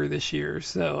In-N-Out Burger this year.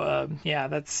 So yeah,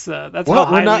 that's how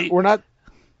highly we're not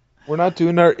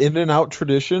doing our In-N-Out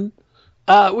tradition.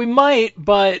 We might,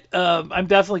 but I'm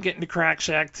definitely getting to Crack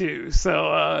Shack too.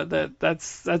 So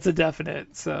that's a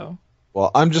definite. So. Well,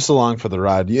 I'm just along for the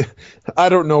ride. I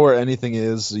don't know where anything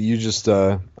is. You just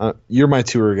you're my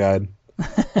tour guide.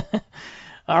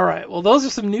 All right. Well, those are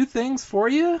some new things for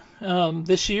you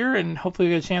this year, and hopefully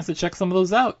you get a chance to check some of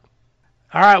those out.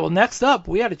 All right. Well, next up,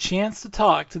 we had a chance to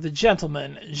talk to the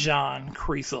gentleman, John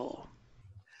Kriesel.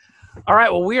 All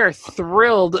right. Well, we are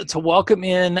thrilled to welcome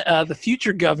in the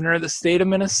future governor of the state of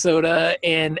Minnesota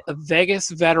and a Vegas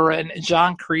veteran,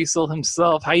 John Kriesel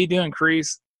himself. How you doing,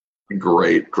 Kries?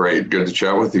 Great. Good to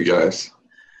chat with you guys.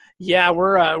 Yeah,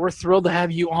 we're thrilled to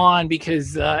have you on,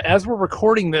 because as we're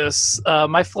recording this,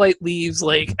 my flight leaves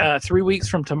like 3 weeks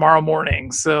from tomorrow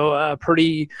morning. So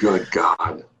pretty. Good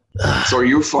God. So are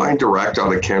you flying direct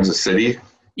out of Kansas City?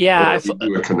 Yeah, you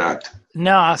do a connect.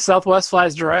 No, Southwest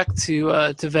flies direct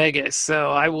to Vegas.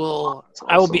 So I will That's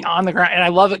awesome. I will be on the ground, and I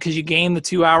love it because you gain the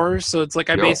 2 hours. So it's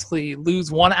like I basically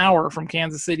lose 1 hour from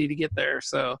Kansas City to get there.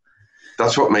 So.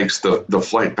 That's what makes the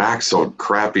flight back so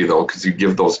crappy, though, because you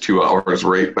give those 2 hours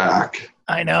right back.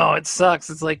 I know, it sucks.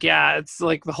 It's like, yeah, it's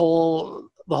like the whole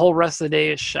rest of the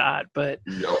day is shot. But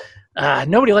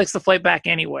nobody likes the flight back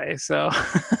anyway, so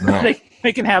No.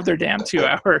 they can have their damn 2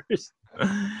 hours.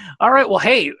 All right. Well,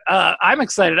 hey, I'm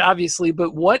excited, obviously,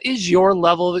 but what is your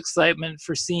level of excitement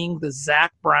for seeing the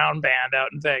Zach Brown Band out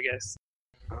in Vegas?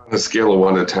 On a scale of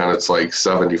 1 to 10, it's like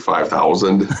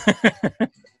 75,000.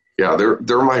 Yeah,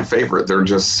 they're my favorite. They're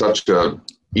just such a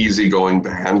easygoing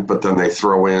band, but then they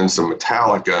throw in some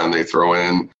Metallica and they throw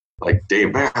in like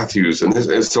Dave Matthews, and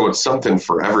so it's something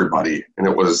for everybody. And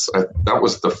that was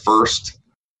the first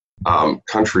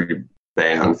country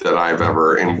band that I've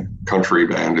ever, and country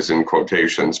band is in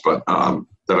quotations, but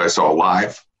that I saw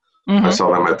live. Mm-hmm. I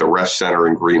saw them at the Resch Center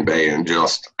in Green Bay, and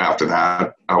just after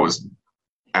that, I was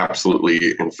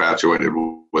absolutely infatuated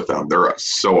with them. They're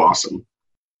so awesome.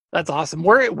 That's awesome.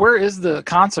 Where is the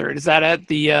concert? Is that at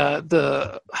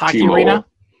the hockey arena?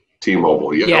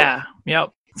 T-Mobile, yeah. Yeah, yep.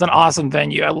 It's an awesome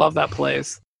venue. I love that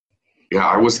place. Yeah,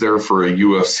 I was there for a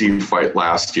UFC fight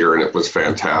last year, and it was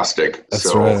fantastic.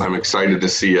 That's right. I'm excited to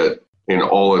see it in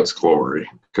all its glory,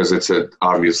 because it's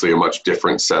obviously a much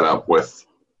different setup with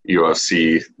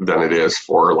UFC than it is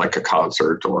for like a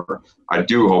concert, or I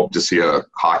do hope to see a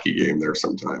hockey game there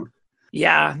sometime.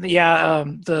 Yeah.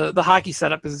 The hockey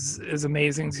setup is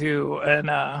amazing too, and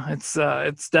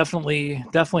it's definitely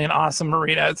an awesome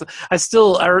arena.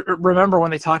 I remember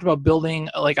when they talked about building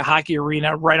like a hockey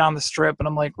arena right on the Strip, and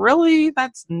I'm like, really?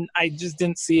 I just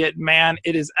didn't see it, man.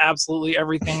 It is absolutely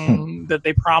everything that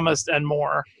they promised and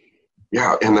more.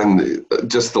 Yeah, and then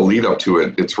just the lead up to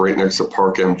it, it's right next to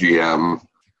Park MGM.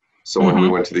 So when we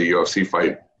went to the UFC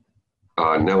fight,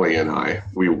 Nelly and I,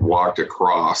 we walked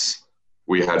across.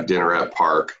 We had dinner at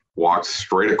Park, walked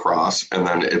straight across, and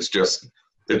then it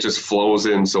just flows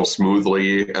in so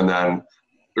smoothly. And then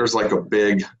there's like a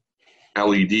big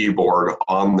LED board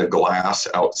on the glass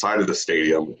outside of the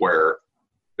stadium where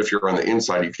if you're on the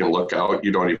inside, you can look out.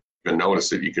 You don't even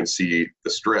notice it. You can see the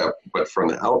Strip, but from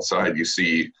the outside, you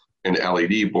see an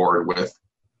LED board with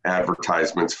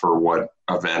advertisements for what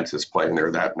event is playing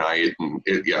there that night. And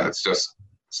it's just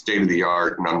state of the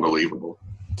art and unbelievable.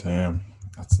 Damn.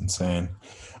 That's insane.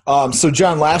 So,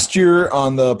 John, last year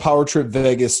on the PowerTrip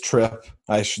Vegas trip,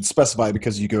 I should specify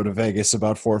because you go to Vegas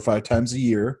about 4 or 5 times a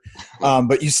year,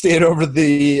 but you stayed over at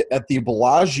the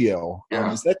Bellagio.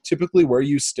 Yeah. Is that typically where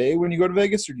you stay when you go to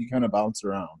Vegas, or do you kind of bounce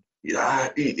around? Yeah,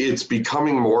 it's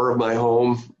becoming more of my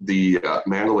home. The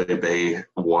Mandalay Bay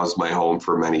was my home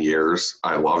for many years.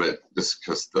 I love it just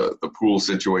because the pool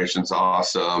situation's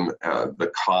awesome.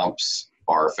 The comps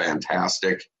are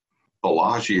fantastic.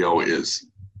 Bellagio is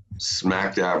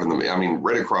smack dab in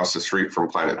right across the street from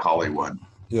Planet Hollywood.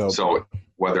 Yep. So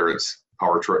whether it's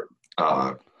PowerTrip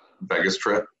Vegas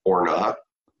trip or not,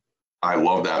 I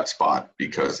love that spot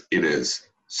because it is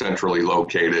centrally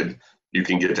located. You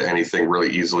can get to anything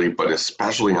really easily, but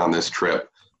especially on this trip,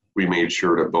 we made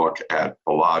sure to book at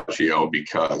Bellagio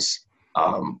because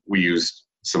we used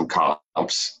some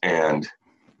comps, and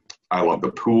I love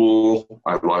the pool.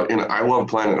 I love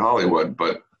Planet Hollywood,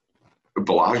 but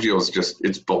Bellagio is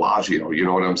it's Bellagio. You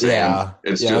know what I'm saying? Yeah,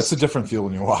 it's a different feel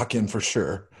when you walk in for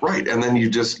sure. Right, and then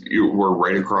you were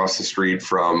right across the street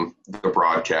from the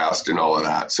broadcast and all of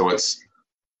that. So it's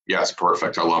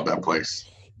perfect. I love that place.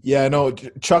 Yeah, I know.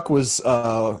 Chuck was,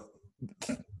 I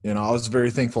was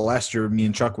very thankful last year. Me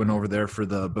and Chuck went over there for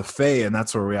the buffet, and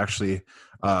that's where we actually,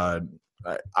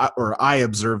 I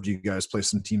observed you guys play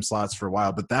some team slots for a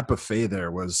while. But that buffet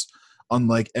there was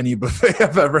unlike any buffet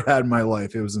I've ever had in my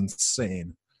life. It was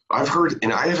insane. I've heard,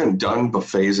 and I haven't done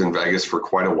buffets in Vegas for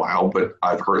quite a while, but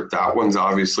I've heard that one's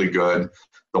obviously good.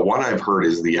 The one I've heard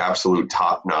is the absolute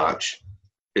top notch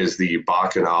is the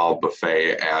Bacchanal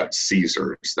buffet at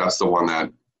Caesars. That's the one that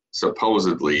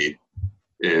supposedly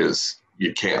is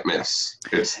you can't miss.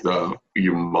 It's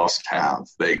you must have.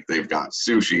 They've got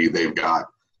sushi,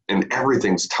 and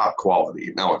everything's top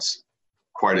quality. Now it's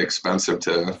quite expensive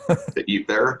to eat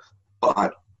there,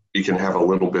 but you can have a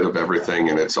little bit of everything,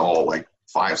 and it's all like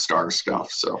 5-star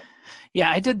stuff. So yeah,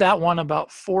 I did that one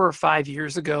about 4 or 5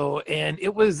 years ago, and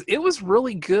it was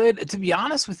really good. To be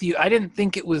honest with you, I didn't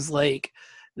think it was like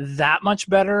that much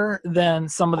better than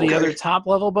some of the other top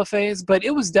level buffets, but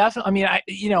it was definitely,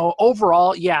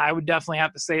 overall, I would definitely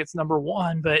have to say it's number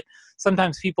one, but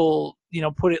sometimes people,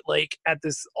 put it like at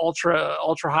this ultra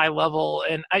high level.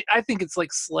 And I think it's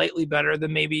like slightly better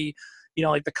than maybe,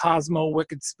 like the Cosmo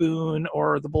Wicked Spoon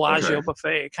or the Bellagio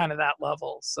buffet, kind of that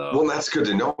level. So, well, that's good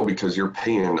to know because you're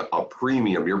paying a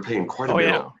premium. You're paying quite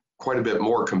a bit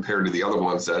more compared to the other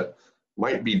ones that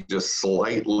might be just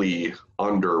slightly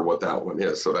under what that one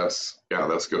is. So that's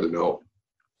good to know.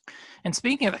 And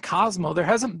speaking of the Cosmo, there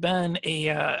hasn't been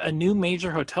a new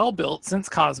major hotel built since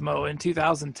Cosmo in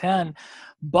 2010.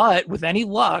 But with any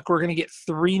luck, we're going to get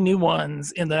 3 new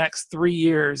ones in the next 3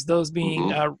 years. Those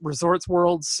being Resorts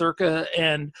World, Circa,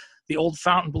 and the old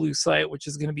Fontainebleau site, which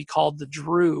is going to be called the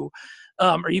Drew.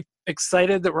 Are you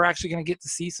excited that we're actually going to get to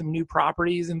see some new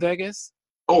properties in Vegas?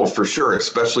 Oh, for sure,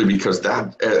 especially because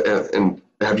that, and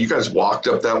have you guys walked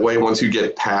up that way? Once you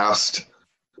get past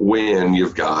Wynn,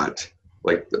 you've got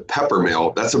like the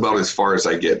Peppermill. That's about as far as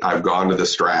I get. I've gone to the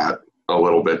Strat a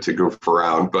little bit to goof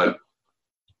around, but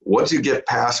once you get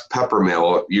past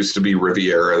Peppermill, it used to be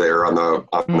Riviera there on the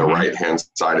right hand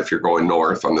side if you're going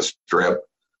north on the Strip,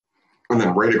 and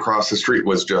then right across the street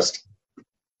was going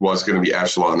to be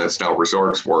Echelon. That's now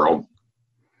Resorts World.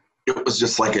 It was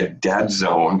just like a dead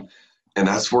zone, and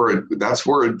that's where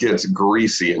it gets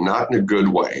greasy, and not in a good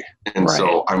way. And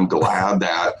so I'm glad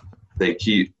that they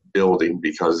keep building,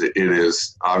 because it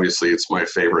is obviously, it's my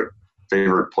favorite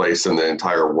place in the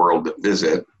entire world to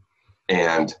visit,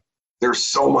 and there's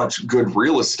so much good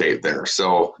real estate there.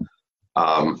 So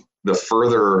the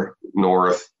further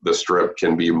north the Strip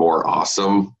can be more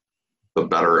awesome, the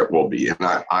better it will be.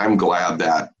 And I'm glad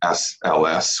that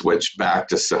SLS switched back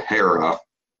to Sahara,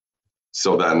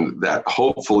 so then that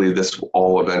hopefully this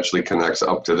all eventually connects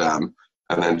up to them,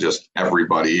 and then just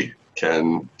everybody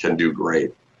can do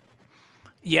great.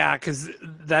 Yeah, because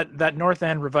that North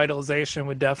End revitalization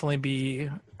would definitely be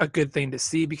a good thing to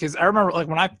see, because I remember like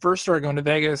when I first started going to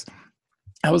Vegas,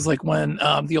 that was like when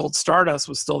the old Stardust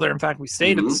was still there. In fact, we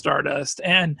stayed at the Stardust,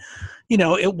 and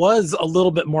it was a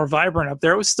little bit more vibrant up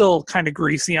there. It was still kind of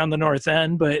greasy on the North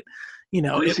End, but greasy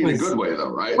it was in a good way, though,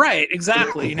 right? Right,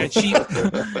 exactly. Cheap.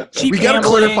 We got to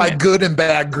clarify and, good and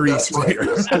bad grease here.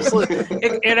 Absolutely.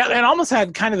 It almost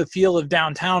had kind of the feel of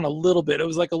downtown a little bit. It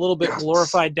was like a little bit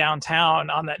glorified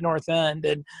downtown on that North End,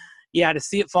 and yeah, to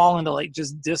see it fall into like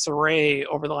just disarray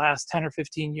over the last 10 or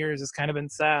 15 years has kind of been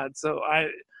sad. So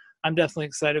I'm definitely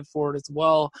excited for it as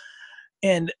well.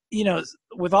 And,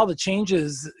 with all the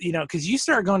changes, because you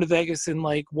started going to Vegas in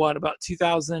like what, about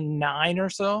 2009 or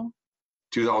so?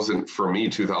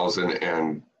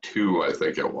 2002, I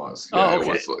think it was. Yeah,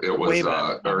 okay. It was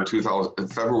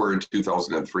February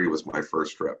 2003 was my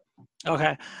first trip.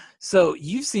 Okay. So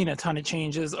you've seen a ton of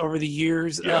changes over the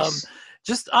years. Yes.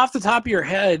 Just off the top of your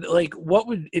head, like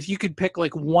if you could pick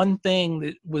like one thing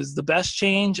that was the best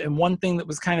change and one thing that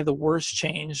was kind of the worst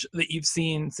change that you've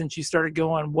seen since you started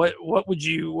going, what would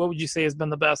you say has been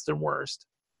the best and worst?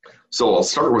 So I'll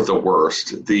start with the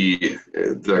worst. The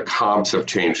comps have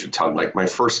changed a ton. Like my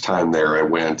first time there, I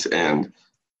went, and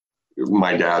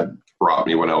my dad brought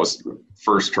me when I was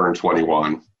first turned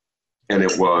 21, and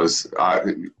it was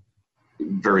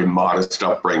very modest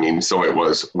upbringing. So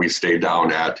we stayed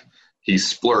down he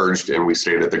splurged, and we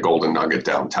stayed at the Golden Nugget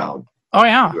downtown. Oh,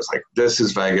 yeah. It was like, this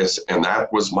is Vegas, and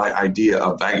that was my idea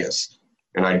of Vegas.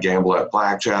 And I'd gamble at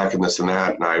blackjack and this and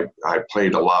that, and I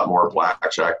played a lot more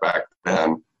blackjack back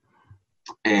then.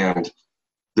 And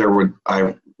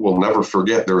I will never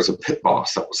forget, there was a pit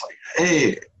boss that was like,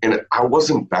 hey, and I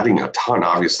wasn't betting a ton,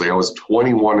 obviously. I was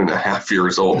 21 and a half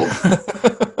years old.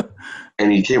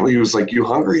 And he was like, you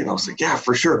hungry? And I was like, yeah,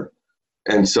 for sure.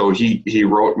 And so he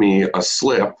wrote me a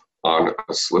slip on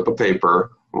a slip of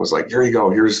paper and was like, here you go.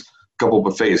 Here's a couple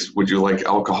buffets. Would you like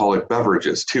alcoholic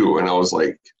beverages too? And I was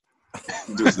like,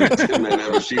 does the Tin Man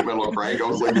have a sheet metal of Frank? I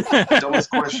was like, dumbest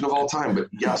question of all time. But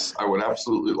yes, I would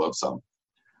absolutely love some.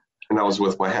 And I was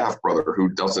with my half brother who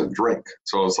doesn't drink.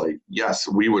 So I was like, yes,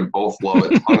 we would both love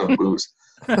a ton of booze.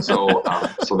 So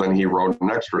then he wrote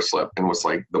an extra slip and was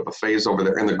like, the buffet's over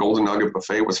there. And the Golden Nugget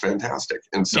buffet was fantastic.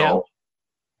 And so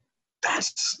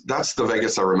that's the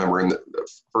Vegas I remember. And the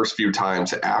first few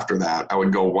times after that, I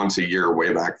would go once a year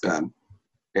way back then.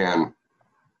 And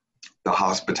the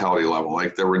hospitality level,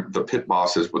 like the pit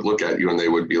bosses would look at you and they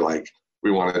would be like,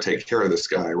 we want to take care of this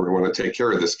guy. We want to take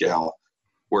care of this gal.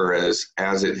 Whereas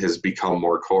as it has become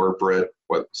more corporate,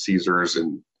 what Caesars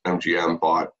and MGM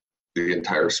bought the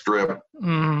entire Strip,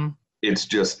 it's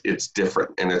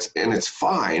different, and it's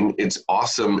fine. It's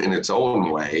awesome in its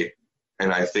own way.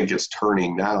 And I think it's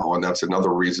turning now. And that's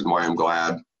another reason why I'm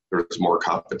glad there's more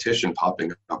competition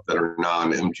popping up that are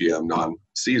non-MGM,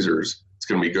 non-Caesars. It's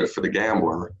going to be good for the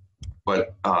gambler.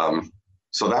 But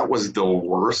so that was the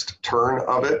worst turn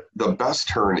of it. The best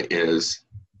turn is,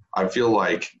 I feel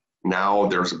like now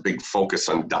there's a big focus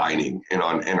on dining and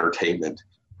on entertainment.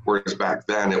 Whereas back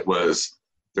then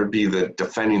there'd be the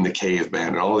Defending the Caveman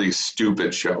and all these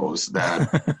stupid shows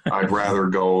that I'd rather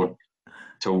go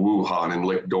to Wuhan and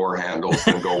lick door handles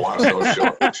than go watch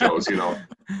those shows,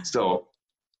 So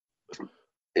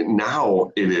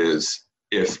now it is,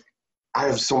 if I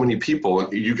have so many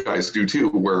people, you guys do too,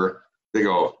 where they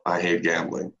go, I hate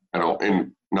gambling.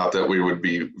 And not that we would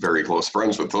be very close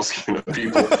friends with those kind of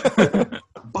people.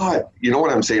 But you know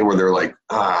what I'm saying, where they're like,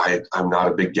 I'm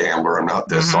not a big gambler. I'm not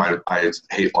this. So I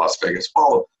hate Las Vegas.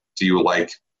 Oh, do you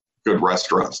like good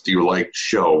restaurants? Do you like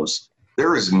shows?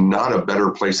 There is not a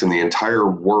better place in the entire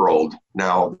world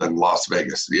now than Las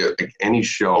Vegas. Like any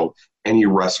show, any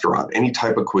restaurant, any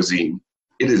type of cuisine,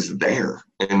 it is there.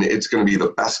 And it's going to be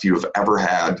the best you've ever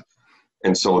had.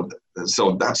 And so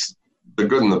that's the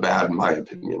good and the bad, in my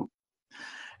opinion.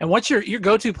 And what's your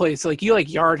go-to place? Like, you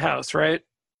like Yard House, right?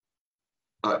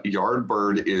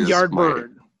 Yardbird is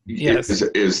Yardbird. Yes.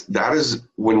 That is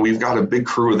when we've got a big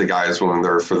crew of the guys when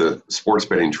they're for the sports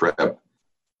betting trip,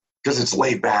 because it's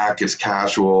laid back, it's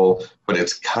casual, but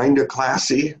it's kind of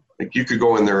classy. Like, you could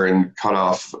go in there and cut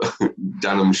off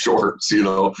denim shorts,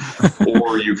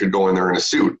 or you could go in there in a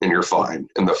suit and you're fine.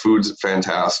 And the food's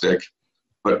fantastic.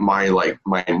 But my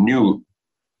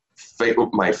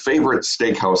favorite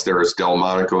steakhouse there is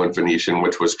Delmonico and Venetian,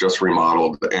 which was just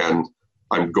remodeled, and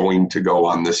I'm going to go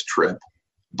on this trip.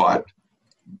 But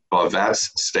Bavette's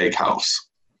Steakhouse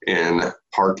in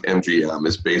Park MGM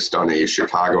is based on a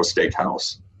Chicago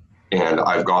steakhouse. And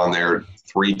I've gone there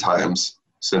 3 times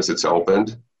since it's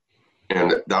opened.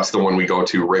 And that's the one we go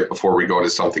to right before we go to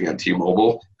something at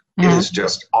T-Mobile. It is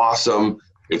just awesome.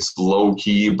 It's low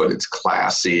key, but it's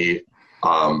classy.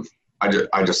 I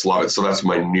just love it. So that's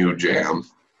my new jam.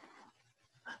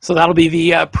 So that'll be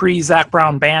the pre-Zach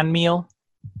Brown band meal?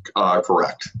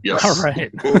 Correct. Yes. All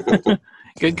right.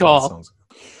 Good call.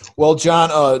 Well,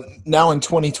 John, now in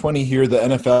 2020 here, the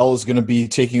NFL is going to be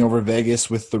taking over Vegas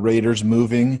with the Raiders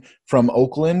moving from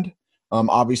Oakland.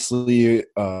 Obviously,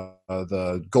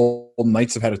 the Golden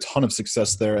Knights have had a ton of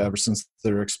success there ever since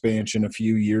their expansion a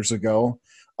few years ago.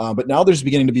 But now there's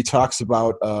beginning to be talks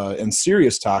about, and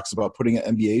serious talks about, putting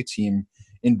an NBA team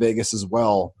in Vegas as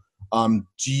well. Do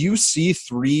you see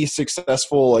 3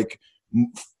 successful,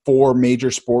 4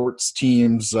 major sports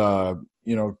teams,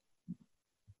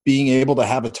 being able to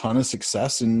have a ton of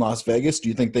success in Las Vegas? Do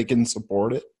you think they can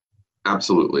support it?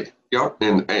 Absolutely. Yep.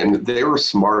 And they were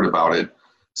smart about it.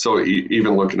 So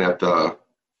even looking at the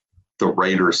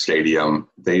Raiders stadium,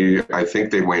 I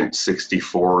think they went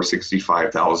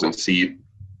 65,000 seat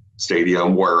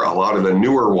stadium, where a lot of the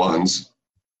newer ones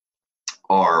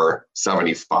are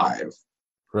 75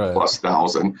 plus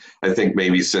thousand. I think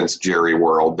maybe since Jerry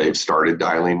World, they've started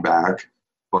dialing back,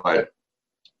 but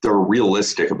they're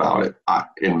realistic about it.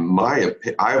 In my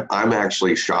opinion, I'm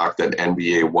actually shocked that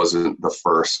NBA wasn't the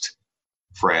first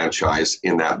franchise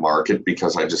in that market,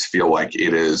 because I just feel like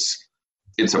it's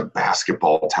a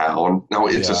basketball town. Now,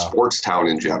 it's a sports town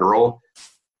in general.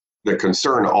 The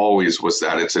concern always was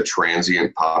that it's a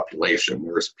transient population.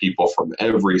 There's people from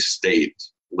every state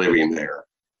living there.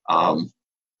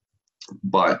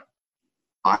 But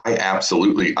I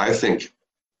think,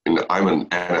 and I'm an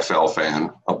NFL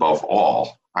fan above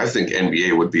all, I think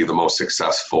NBA would be the most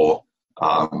successful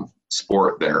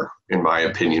sport there, in my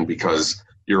opinion, because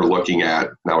you're looking at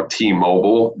now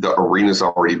T-Mobile, the arena's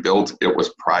already built. It was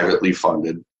privately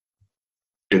funded.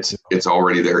 It's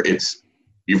already there.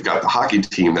 You've got the hockey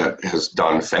team that has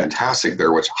done fantastic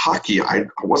there, which hockey, I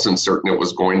wasn't certain it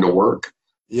was going to work.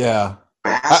 Yeah.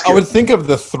 I would think of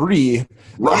the 3,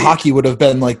 right. Hockey would have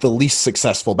been the least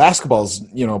successful. Basketball's,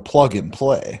 plug and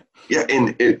play. Yeah,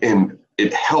 and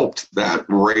it helped that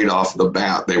right off the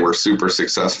bat they were super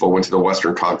successful, went to the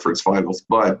Western Conference Finals.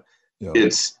 But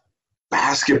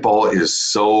basketball is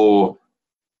so,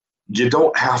 you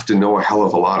don't have to know a hell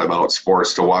of a lot about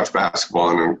sports to watch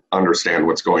basketball and understand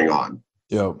what's going on.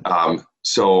 Yeah.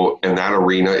 And that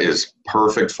arena is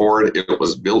perfect for it. It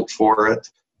was built for it.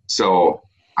 So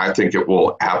I think it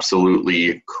will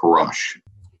absolutely crush.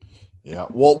 Yeah,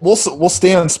 well, we'll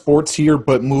stay on sports here,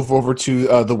 but move over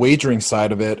to the wagering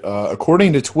side of it.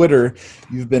 According to Twitter,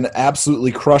 you've been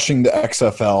absolutely crushing the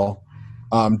XFL.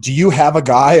 Do you have a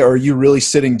guy, or are you really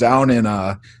sitting down and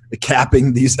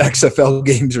capping these XFL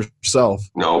games yourself?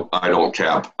 No, I don't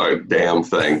cap a damn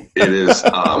thing. It is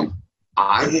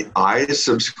I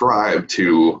subscribe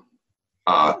to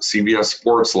CBS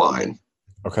Sportsline.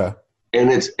 Okay.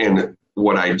 And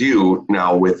what I do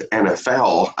now with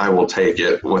NFL, I will take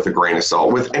it with a grain of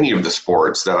salt. With any of the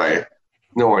sports that I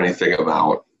know anything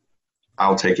about,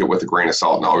 I'll take it with a grain of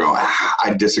salt, and I'll go,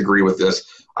 I disagree with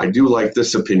this. I do like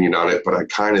this opinion on it, but I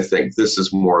kind of think this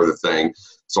is more the thing.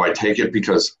 So I take it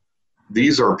because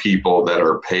these are people that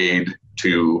are paid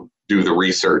to do the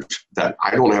research that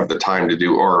I don't have the time to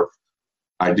do, or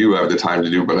I do have the time to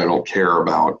do, but I don't care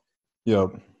about.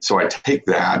 Yep. So I take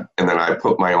that and then I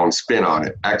put my own spin on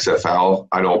it. XFL,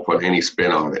 I don't put any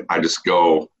spin on it. I just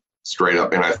go straight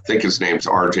up. And I think his name's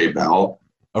RJ Bell.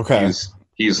 Okay.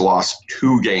 He's lost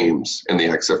 2 games in the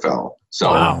XFL.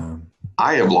 So Wow.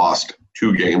 I have lost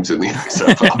 2 games in the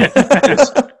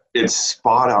XFL. it's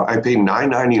spot on. I pay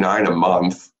 $9.99 a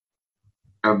month.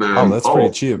 And then, That's pretty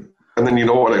cheap. And then you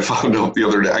know what I found out the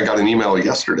other day? I got an email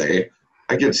yesterday.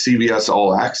 I get CBS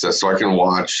All Access so I can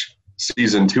watch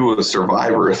season 2 of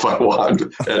Survivor if I want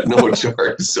at no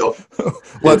charge. So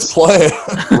let's play.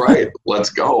 Right.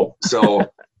 Let's go.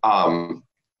 So,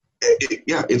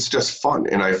 it's just fun.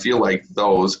 And I feel like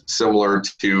those, similar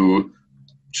to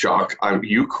Chuck,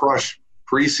 you crush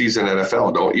preseason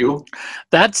NFL, don't you?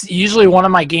 That's usually one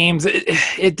of my games.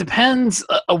 It depends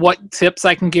what tips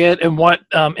I can get and what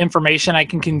information I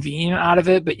can convene out of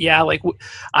it. But yeah, like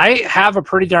I have a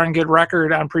pretty darn good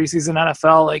record on preseason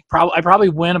NFL. Like I probably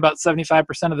win about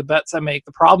 75% of the bets I make.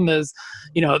 The problem is,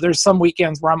 there's some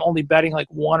weekends where I'm only betting like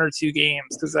 1 or 2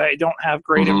 games because I don't have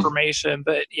great information.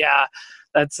 But yeah,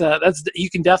 that's you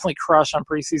can definitely crush on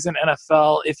preseason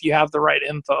NFL if you have the right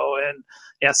info. And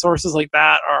yeah, sources like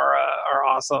that are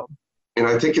awesome. And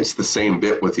I think it's the same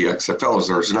bit with the XFLs.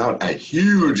 There's not a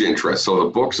huge interest, so the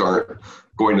books aren't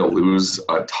going to lose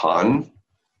a ton.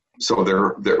 So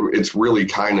it's really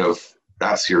kind of,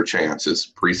 that's your chance,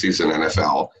 is preseason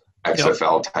NFL,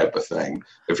 XFL type of thing.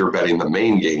 If you're betting the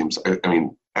main games, I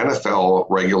mean, NFL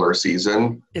regular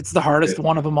season, it's the hardest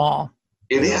one of them all.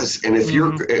 It is. And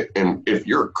if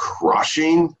you're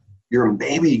crushing, you're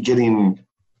maybe getting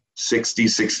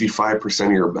 60-65%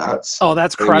 of your bets. Oh,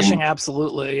 that's crushing.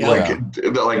 Absolutely. Yeah.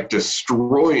 Like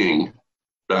destroying,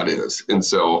 that is. And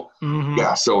so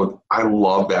so I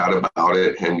love that about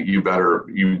it. And you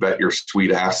bet your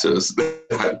sweet asses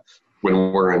that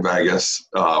when we're in Vegas,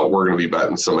 we're going to be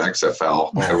betting some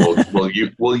XFL,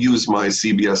 and we'll use my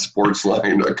CBS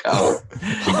Sportsline account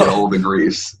to get all the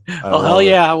grease. Oh, hell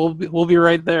yeah, we'll be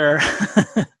right there.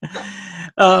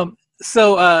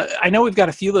 So I know we've got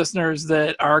a few listeners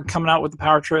that are coming out with the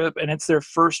Power Trip, and it's their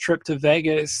first trip to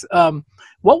Vegas.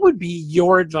 What would be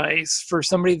your advice for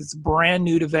somebody that's brand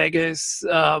new to Vegas?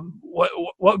 What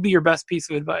would be your best piece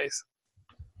of advice?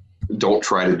 Don't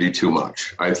try to do too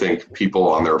much. I think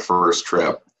people on their first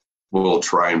trip will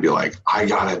try and be like, I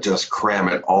gotta just cram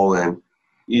it all in.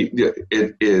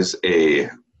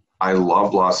 I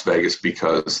love Las Vegas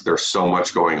because there's so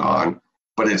much going on,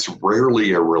 but it's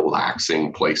rarely a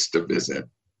relaxing place to visit.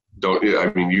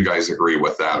 You guys agree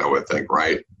with that, I would think,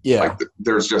 right? Yeah. Like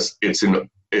there's just, it's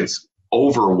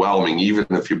overwhelming, even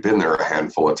if you've been there a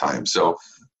handful of times. So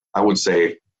I would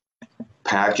say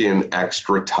pack in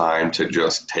extra time to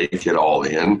just take it all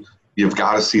in. You've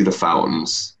got to see the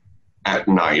fountains at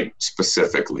night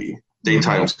specifically.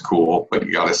 Daytime's cool, but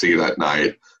you got to see it at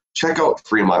night. Check out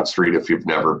Fremont Street if you've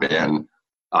never been.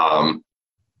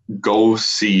 Go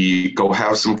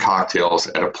have some cocktails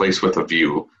at a place with a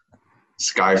view.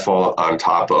 Skyfall on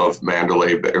top of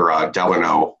Mandalay Bay, or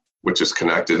Delano, which is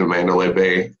connected to Mandalay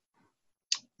Bay.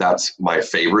 That's my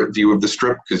favorite view of the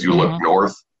Strip because you look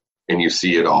north and you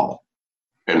see it all.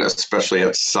 And especially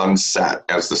at sunset,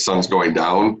 as the sun's going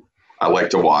down, I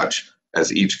like to watch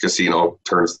as each casino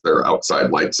turns their outside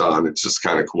lights on. It's just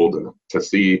kind of cool to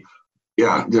see.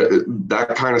 Yeah,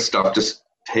 that kind of stuff. Just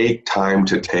take time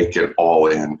to take it all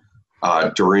in.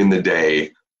 During the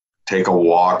day, take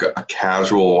a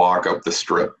casual walk up the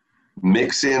Strip.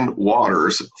 Mix in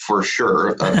waters for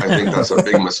sure. I think that's a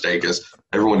big mistake, is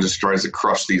everyone just tries to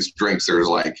crush these drinks. There's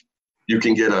you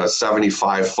can get a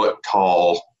 75-foot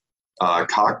tall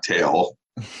cocktail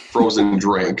frozen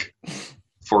drink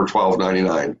for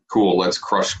 $12.99. Cool, let's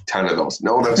crush 10 of those.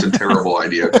 No, that's a terrible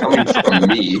idea. Coming from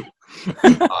me,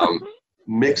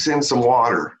 mix in some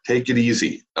water. Take it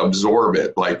easy. Absorb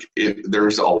it.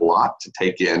 There's a lot to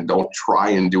take in. Don't try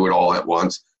and do it all at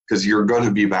once because you're going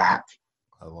to be back.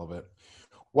 I love it.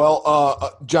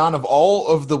 Well, John, of all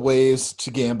of the ways to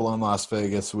gamble in Las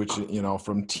Vegas, which,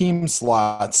 from team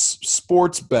slots,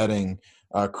 sports betting,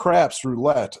 craps,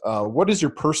 roulette, what is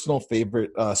your personal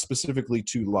favorite specifically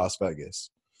to Las Vegas?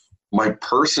 My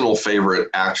personal favorite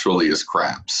actually is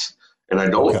craps. And I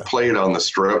don't play it on the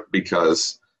Strip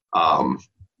because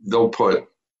they'll put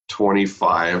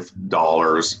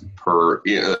 $25 per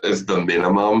as the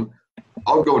minimum.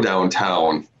 I'll go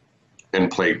downtown and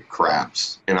play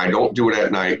craps, and I don't do it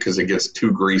at night because it gets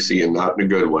too greasy and not in a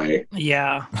good way.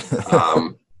 Yeah.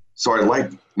 So I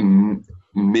like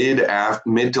mid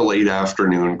to late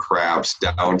afternoon craps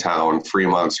downtown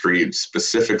Fremont Street,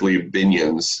 specifically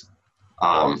Binion's,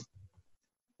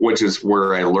 which is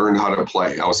where I learned how to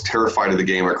play. I was terrified of the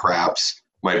game of craps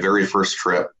my very first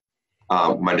trip.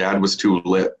 My dad was too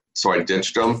lit, so I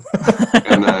ditched him.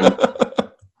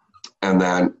 And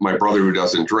then my brother, who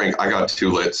doesn't drink, I got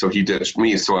too lit, so he ditched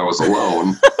me, so I was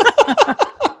alone.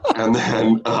 And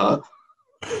then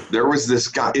there was this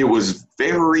guy. It was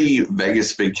very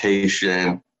Vegas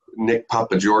Vacation, Nick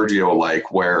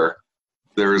Papagiorgio-like, where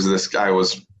there was this guy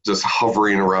was just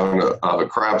hovering around a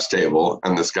craps table,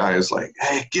 and this guy is like,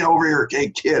 "Hey, get over here, hey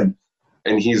kid!"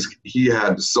 And he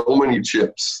had so many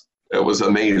chips, it was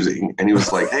amazing. And he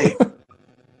was like, "Hey, do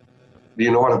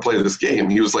you know how to play this game?"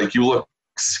 He was like, "You look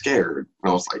scared."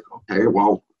 And I was like, "Okay,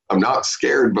 well, I'm not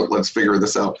scared, but let's figure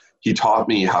this out." He taught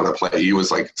me how to play. He was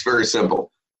like, "It's very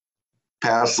simple: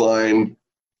 pass line,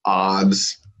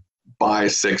 odds, buy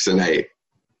 6 and 8."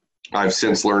 I've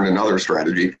since learned another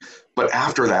strategy. But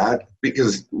after that,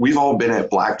 because we've all been at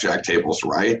blackjack tables,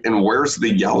 right? And where's the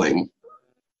yelling?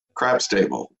 Craps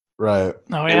table. Right.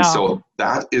 Oh, yeah. And so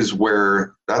that's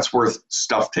where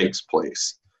stuff takes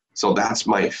place. So that's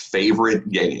my favorite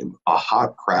game. A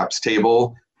hot craps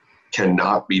table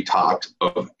cannot be topped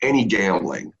of any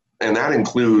gambling. And that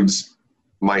includes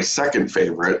my second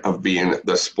favorite of being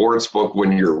the sports book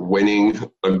when you're winning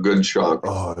a good chunk.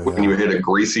 Oh, yeah. When you hit a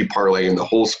greasy parlay and the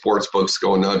whole sports book's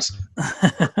going nuts.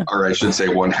 Or I should say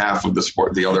one half of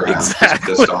the other half is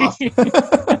pissed off.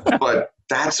 But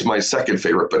that's my second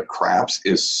favorite. But craps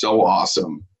is so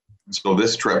awesome. So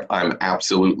this trip, I'm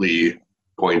absolutely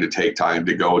going to take time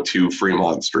to go to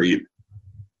Fremont Street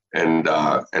and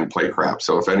play craps.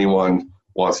 So if anyone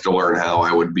wants to learn how,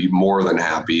 I would be more than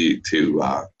happy to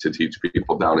teach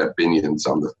people down at Binion's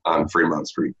on Fremont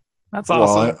Street. That's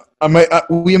awesome. Well,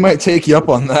 we might take you up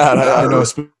on that. I know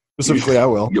specifically I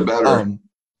will. You better.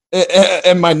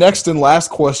 And my next and last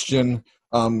question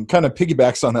kind of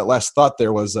piggybacks on that last thought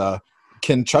there was,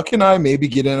 can Chuck and I maybe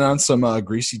get in on some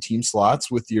greasy team slots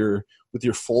with your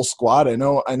full squad? I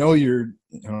know your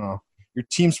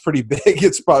team's pretty big.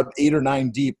 It's about 8 or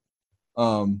 9 deep.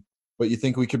 But you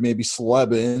think we could maybe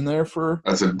celeb in there for?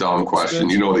 That's a dumb question.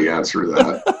 You know the answer to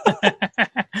that.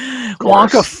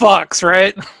 Wonka fucks,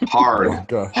 right? Hard.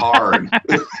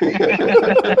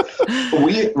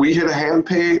 We hit a hand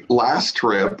pay last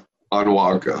trip on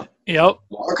Wonka. Yep.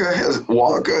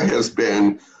 Wonka has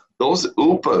been, those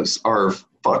Oopas are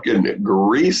fucking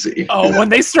greasy. Oh, when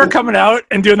they start coming out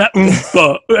and doing that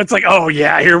oompa, that's like, oh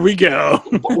yeah, here we go.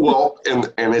 Well,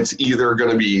 and it's either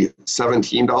going to be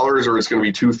 $17 or it's going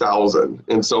to be $2,000,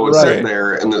 and so it's sitting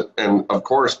there, and of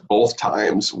course both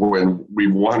times when we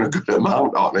won a good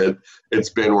amount on it, it's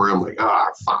been where I'm like,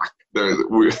 fuck,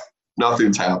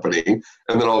 nothing's happening,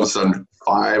 and then all of a sudden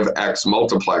 5x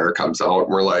multiplier comes out, and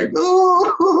we're like,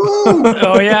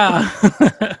 oh yeah.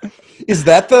 Is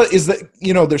that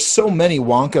there's so many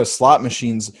Wonka slot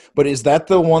machines, but is that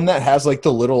the one that has like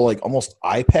the little like almost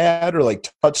iPad or like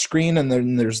touch screen, and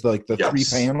then there's like the 3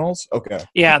 panels? Okay.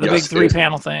 Yeah, the big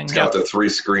 3-panel thing. It's got the 3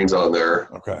 screens on there.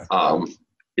 Okay.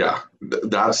 Yeah,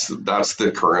 that's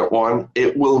the current one.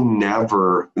 It will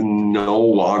never, no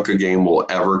Wonka game will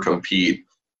ever compete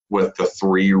with the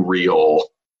 3 real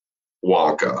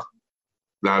Wonka.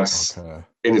 And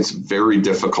it's very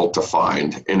difficult to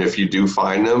find. And if you do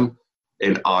find them,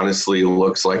 it honestly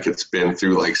looks like it's been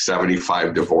through like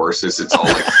 75 divorces. It's all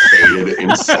like faded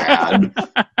and sad.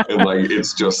 And like,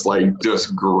 it's just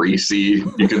greasy.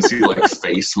 You can see like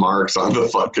face marks on the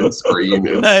fucking screen.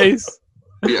 Nice.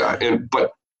 Yeah.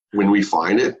 But when we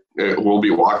find it, we'll be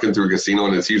walking through a casino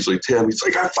and it's usually Tim. He's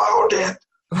like, I found it.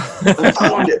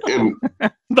 And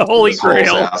the Holy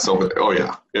Grail. Oh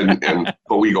yeah.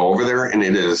 But we go over there and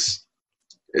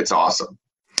it's awesome.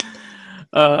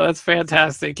 That's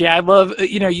fantastic. Yeah, I love,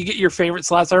 you get your favorite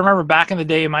slots. I remember back in the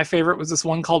day, my favorite was this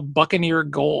one called Buccaneer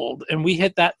Gold, and we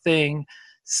hit that thing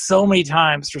so many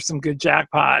times for some good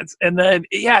jackpots. And then,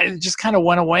 it just kind of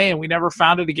went away and we never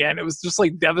found it again. It was just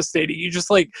like devastating. You just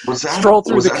like stroll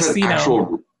through the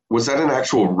casino. Was that an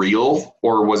actual reel,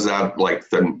 or was that like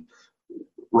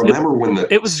remember when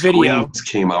it was video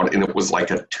came out and it was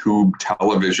like a tube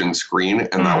television screen,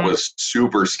 and that was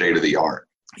super state of the art?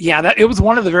 Yeah, it was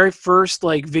one of the very first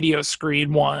like video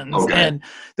screen ones. Okay. And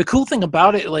the cool thing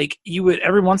about it, like you would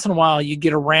every once in a while you'd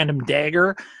get a random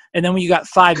dagger, and then when you got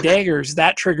 5 daggers,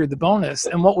 that triggered the bonus.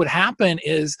 And what would happen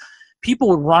is people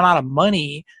would run out of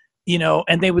money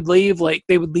and they would leave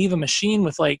a machine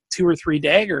with like 2 or 3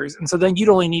 daggers. And so then you'd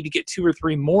only need to get 2 or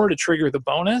 3 more to trigger the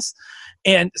bonus.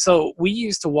 And so we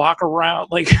used to walk around,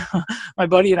 like my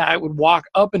buddy and I would walk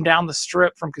up and down the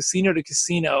strip from casino to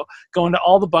casino, going to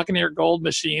all the Buccaneer Gold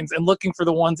machines and looking for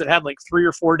the ones that had like 3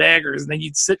 or 4 daggers. And then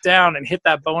you'd sit down and hit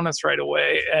that bonus right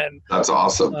away. And that's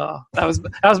awesome. That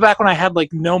was back when I had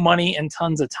like no money and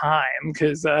tons of time,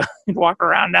 because you'd walk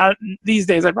around. Now these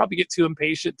days I'd probably get too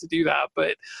impatient to do that,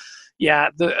 but yeah,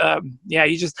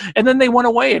 you just, and then they went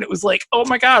away, and it was like, oh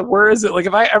my God, where is it? Like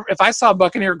if I saw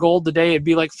Buccaneer Gold today, it'd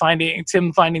be like finding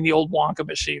the old Wonka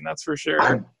machine. That's for sure.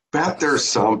 I bet there's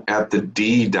some at the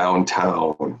D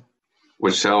downtown,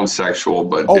 which sounds sexual,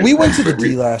 but we went to the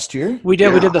D last year. We did.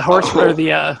 Yeah. We did the horse or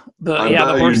the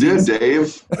horse. You did,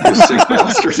 Dave. You sick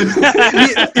bastard.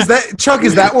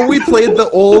 Is that where we played the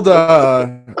old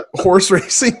horse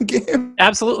racing game?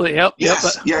 Absolutely. Yep.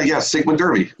 Yes. Yep. Yeah. Sigmund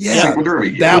Derby. Yeah. Sigmund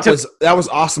Derby. That was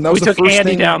awesome. That was the first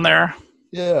Andy thing down there.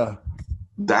 Yeah.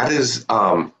 That is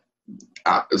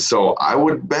so I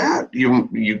would bet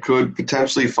you could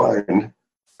potentially find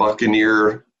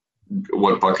Buccaneer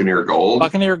Gold?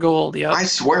 Buccaneer Gold, yeah. I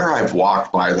swear I've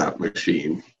walked by that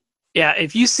machine. Yeah,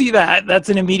 if you see that, that's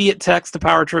an immediate text to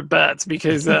PowerTrip Bets,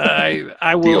 because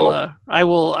I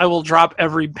will drop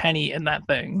every penny in that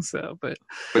thing. So, but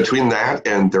between that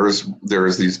and there's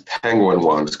these penguin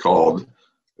ones called,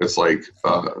 it's like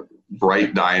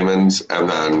bright diamonds and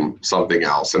then something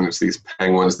else, and it's these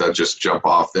penguins that just jump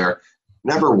off there.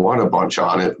 Never won a bunch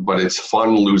on it, but it's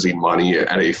fun losing money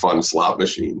at a fun slot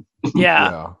machine.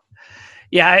 Yeah.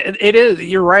 Yeah, it is.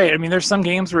 You're right. I mean, there's some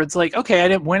games where it's like, okay, I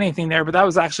didn't win anything there, but that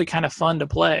was actually kind of fun to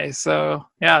play. So,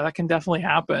 yeah, that can definitely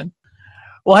happen.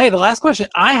 Well, hey, the last question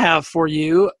I have for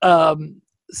you. Do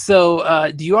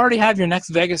you already have your next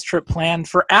Vegas trip planned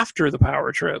for after the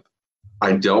Power Trip?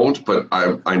 I don't, but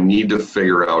I need to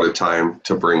figure out a time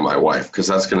to bring my wife, because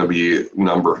that's going to be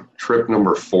trip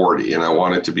number 40, and I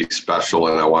want it to be special,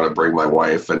 and I want to bring my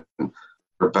wife, and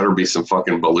there better be some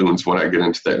fucking balloons when I get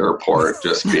into the airport,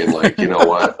 just being like, you know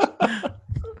what?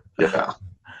 Yeah.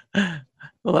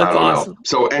 Well, that's awesome.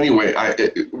 So anyway,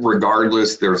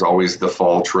 regardless, there's always the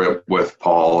fall trip with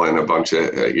Paul and a bunch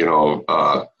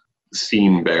of,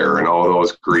 Scene Bear and all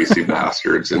those greasy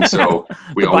bastards. And so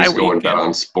we always go and bet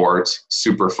on sports.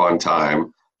 Super fun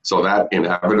time. So that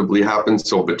inevitably happens.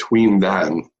 So between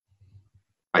then,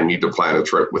 I need to plan a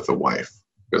trip with the wife,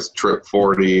 because trip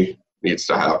 40 needs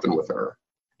to happen with her.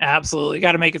 Absolutely.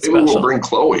 Got to make it special. We'll bring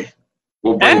Chloe.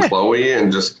 Chloe and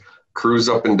just cruise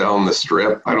up and down the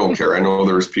strip. I don't care. I know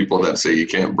there's people that say you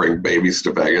can't bring babies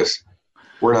to Vegas.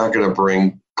 We're not going to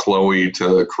bring Chloe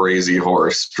to Crazy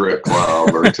Horse Strip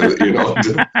Club or to,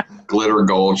 to Glitter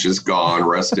Gulch is gone.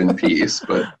 Rest in peace.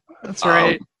 But that's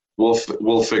right.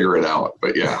 We'll figure it out.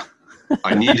 But yeah,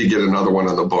 I need to get another one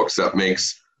on the books that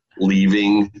makes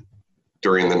leaving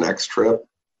during the next trip.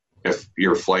 If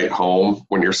your flight home,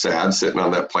 when you're sad sitting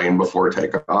on that plane before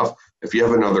takeoff, if you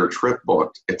have another trip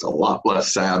booked, it's a lot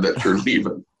less sad that you're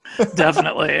leaving.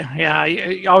 Definitely. Yeah.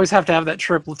 You always have to have that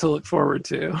trip to look forward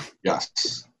to.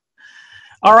 Yes.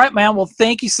 All right, man. Well,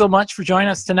 thank you so much for joining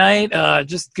us tonight.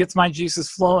 Just gets my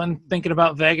juices flowing thinking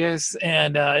about Vegas,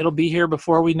 and it'll be here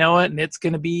before we know it, and it's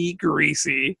going to be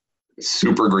greasy.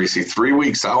 Super greasy. 3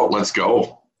 weeks out. Let's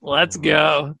go. Let's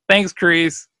go. Thanks,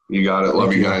 Chris. You got it.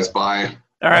 Love you guys. Bye.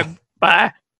 All right.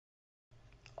 Bye.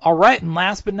 All right, and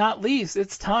last but not least,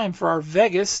 it's time for our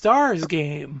Vegas Stars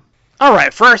game. All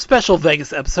right, for our special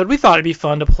Vegas episode, we thought it'd be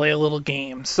fun to play a little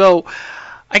game. So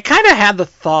I kind of had the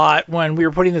thought when we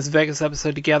were putting this Vegas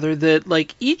episode together that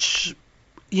like each,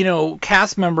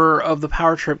 cast member of the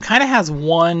Power Trip kind of has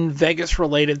one Vegas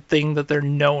related thing that they're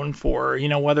known for,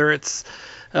 whether it's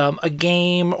a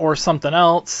game or something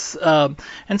else.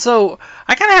 And so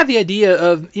I kind of had the idea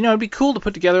of, it'd be cool to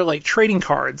put together like trading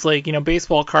cards, like,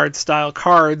 baseball card style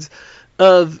cards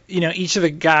of, each of the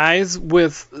guys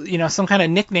with, some kind of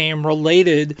nickname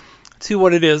related to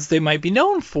what it is they might be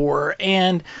known for.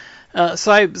 And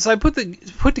so I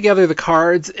put together the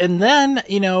cards, and then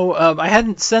I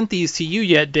hadn't sent these to you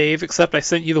yet, Dave, except I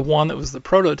sent you the one that was the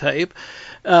prototype.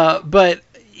 But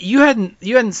you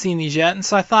hadn't seen these yet, and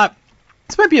so I thought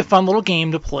this might be a fun little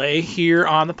game to play here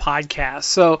on the podcast.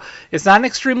 So it's not an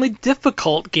extremely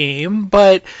difficult game,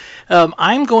 but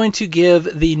I'm going to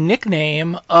give the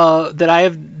nickname that I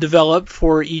have developed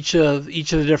for each of the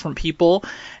different people.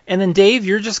 And then, Dave,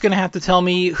 you're just going to have to tell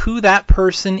me who that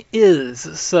person is.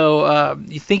 So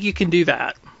you think you can do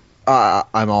that?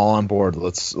 I'm all on board.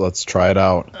 Let's try it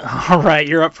out. All right,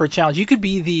 you're up for a challenge. You could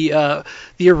be the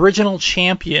original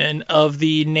champion of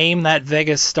the Name That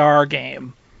Vegas Star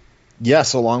game.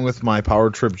 Yes, along with my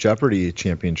PowerTrip Jeopardy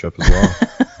championship as well.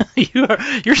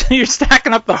 You're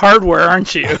stacking up the hardware,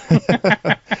 aren't you?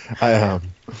 I am.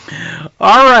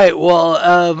 All right. Well,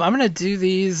 I'm going to do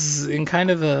these in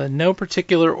kind of a no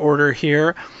particular order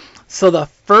here. So the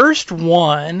first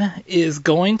one is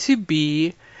going to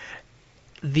be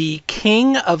the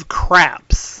King of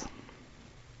Craps.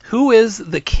 Who is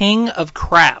the King of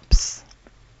Craps?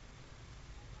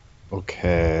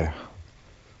 Okay.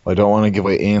 Well, I don't want to give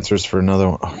away answers for another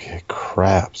one. Okay,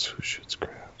 craps. Who shoots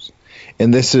craps?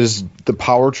 And this is the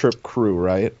PowerTrip crew,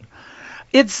 right?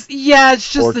 It's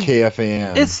just or the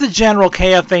KFAN. It's the general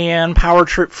KFAN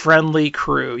PowerTrip friendly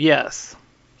crew. Yes.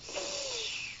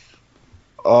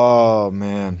 Oh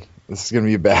man, this is gonna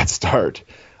be a bad start.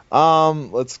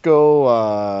 Let's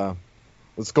go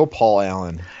Paul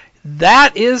Allen.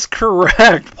 That is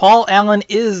correct. Paul Allen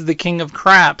is the King of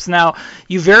Craps. Now,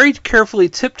 you very carefully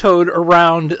tiptoed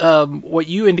around what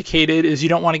you indicated is you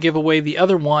don't want to give away the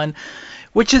other one,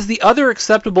 which is the other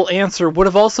acceptable answer would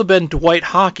have also been Dwight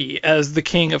Hockey as the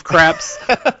King of Craps.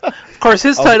 Of course,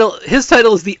 his title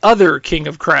is the other King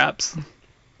of Craps.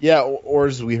 Yeah, or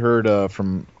as we heard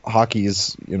from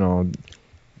Hockey's,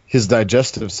 his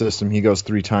digestive system, he goes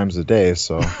 3 times a day,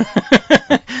 so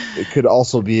it could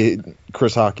also be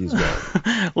Chris Hockey's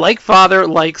guy. Like father,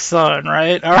 like son,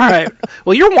 right? All right.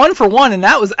 Well, you're 1 for 1, and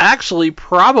that was actually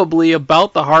probably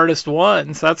about the hardest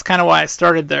one, so that's kind of why I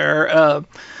started there.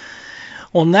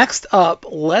 Well, next up,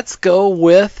 let's go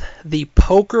with the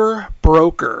Poker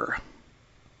Broker.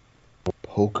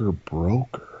 Poker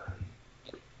Broker.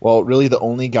 Well, really the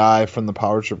only guy from the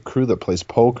PowerTrip crew that plays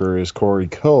poker is Corey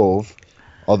Cove,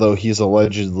 although he's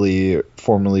allegedly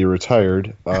formerly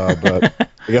retired. But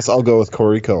I guess I'll go with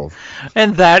Corey Cove.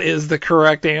 And that is the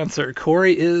correct answer.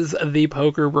 Corey is the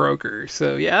Poker Broker.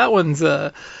 So, yeah, that one's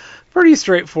pretty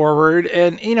straightforward.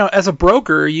 And, as a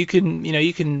broker, you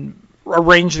can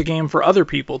arrange the game for other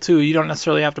people too. You don't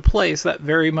necessarily have to play, so that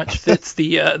very much fits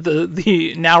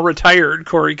the now retired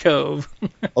Corey Cove.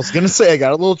 I was gonna say I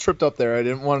got a little tripped up there. I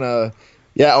didn't want to.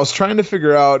 Yeah, I was trying to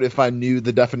figure out if I knew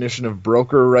the definition of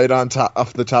broker right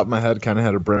off the top of my head. Kind of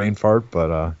had a brain fart,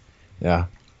 but yeah.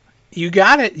 You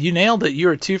got it. You nailed it. You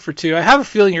are 2 for 2. I have a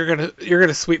feeling you're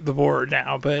gonna sweep the board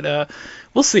now, but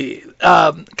we'll see.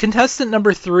 Contestant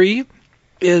number 3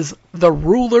 is the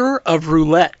Ruler of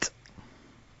Roulette.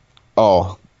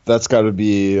 Oh, that's got to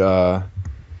be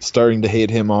starting to hate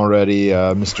him already,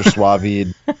 Mr.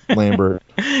 Suavid Lambert.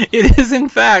 It is, in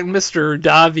fact, Mr.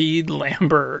 David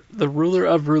Lambert, the Ruler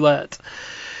of Roulette.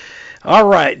 All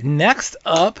right, next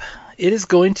up, it is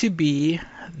going to be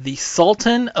the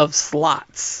Sultan of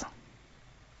Slots.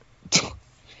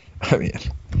 I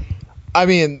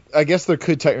mean, I guess there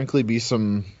could technically be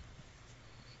some.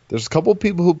 There's a couple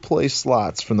people who play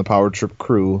slots from the PowerTrip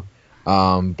crew.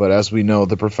 But as we know,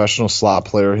 the professional slot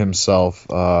player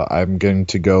himself, I'm going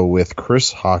to go with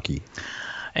Chris Hockey.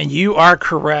 And you are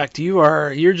correct.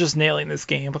 You're just nailing this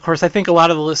game. Of course, I think a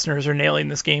lot of the listeners are nailing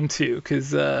this game too,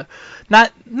 because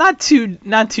not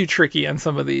too tricky on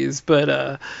some of these.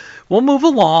 But we'll move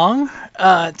along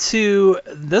to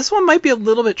this one. Might be a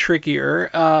little bit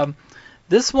trickier.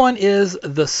 This one is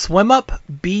the Swim Up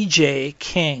BJ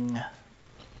King.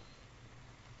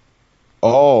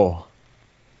 Oh.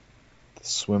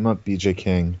 Swim Up BJ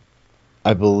King.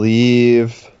 I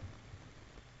believe.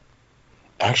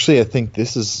 Actually, I think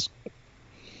this is.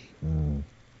 I'm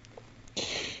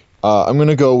going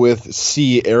to go with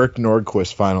C. Eric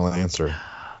Nordquist. Final answer.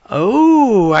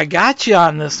 Oh, I got you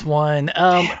on this one.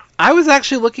 I was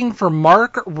actually looking for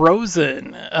Mark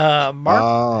Rosen.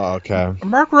 Okay.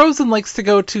 Mark Rosen likes to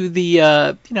go to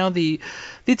the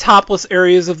the topless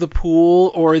areas of the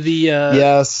pool or the.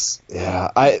 Yes.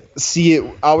 Yeah. I see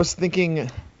it. I was thinking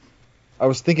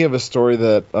of a story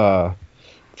that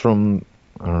from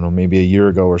I don't know, maybe a year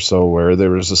ago or so, where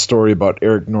there was a story about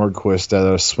Eric Nordquist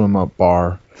at a swim up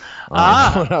bar. When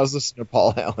I was listening to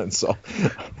Paul Allen, so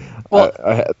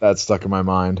I had that stuck in my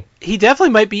mind. He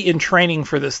definitely might be in training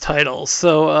for this title.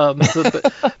 So,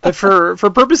 but for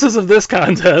purposes of this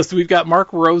contest, we've got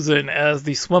Mark Rosen as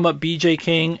the Swim Up BJ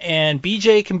King, and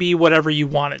BJ can be whatever you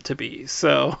want it to be.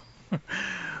 So,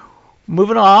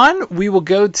 moving on, we will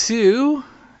go to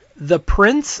the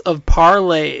Prince of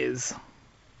Parlays.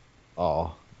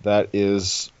 Oh, that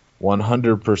is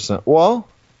 100%. Well,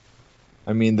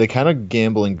 I mean, they kind of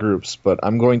gamble in groups, but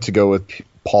I'm going to go with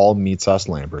Paul Meatsauce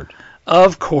Lambert.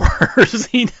 Of course,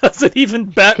 he doesn't even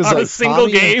bet on a single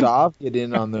Tommy game. And Dov get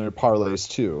in on their parlays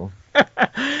too.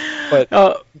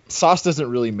 But Sauce doesn't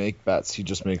really make bets. He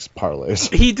just makes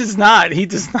parlays. He does not. He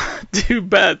does not do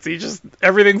bets.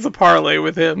 Everything's a parlay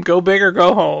with him. Go big or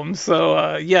go home.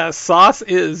 So, yes, Sauce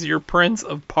is your prince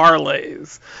of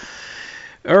parlays.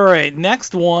 All right,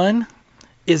 next one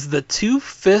is the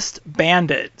two-fist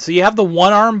bandit. So you have the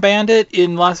one-arm bandit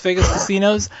in Las Vegas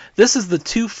casinos. This is the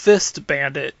two-fist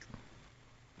bandit.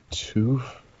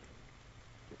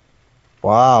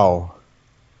 Wow.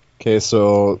 Okay,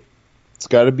 so it's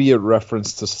got to be a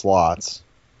reference to slots.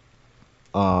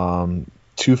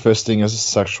 Two-fisting is a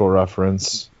sexual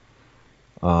reference.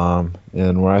 And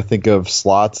when I think of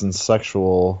slots and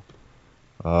sexual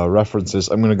references,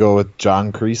 I'm going to go with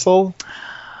John Creasel.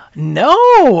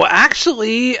 No,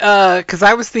 actually, because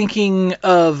I was thinking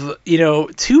of,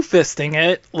 two-fisting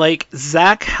it like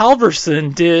Zach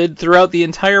Halverson did throughout the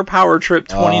entire PowerTrip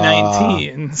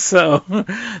 2019. So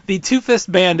the two-fist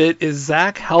bandit is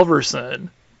Zach Halverson.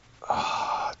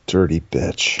 Dirty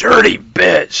bitch. Dirty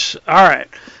bitch. All right.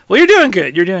 Well, you're doing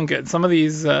good. You're doing good. Some of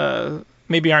these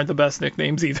maybe aren't the best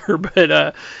nicknames either,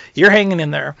 but you're hanging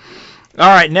in there. All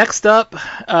right, next up,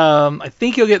 I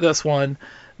think you'll get this one.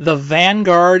 The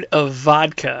Vanguard of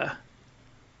Vodka.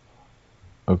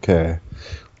 Okay,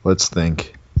 let's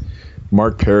think.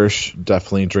 Mark Parrish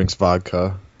definitely drinks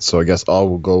vodka, so I guess I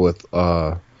will go with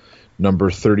number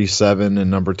 37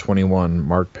 and number 21,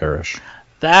 Mark Parrish.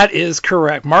 That is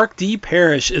correct. Mark D.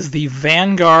 Parrish is the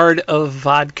Vanguard of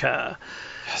Vodka.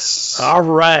 Yes. All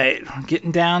right,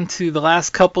 getting down to the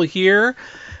last couple here.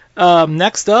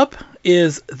 Next up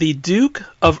is the Duke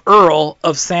of Earl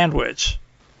of Sandwich.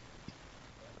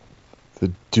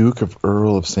 The Duke of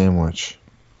Earl of Sandwich.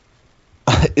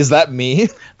 Is that me?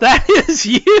 That is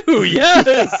you,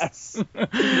 yes.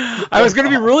 I was going to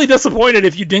be really disappointed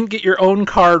if you didn't get your own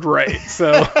card right.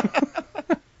 So,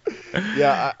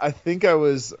 yeah, I think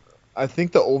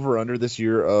the over-under this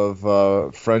year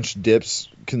of French dips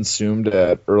consumed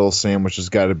at Earl Sandwich has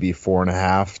got to be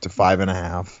 4.5 to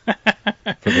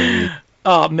 5.5 for the week.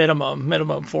 Oh, minimum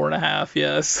 4.5,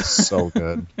 yes. So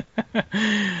good.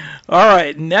 All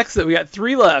right, next up, we got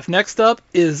 3 left. Next up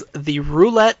is the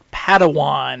Roulette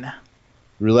Padawan.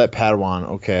 Roulette Padawan,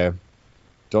 okay.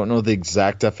 Don't know the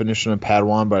exact definition of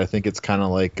Padawan, but I think it's kind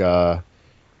of like, a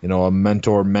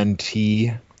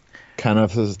mentor-mentee kind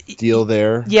of a deal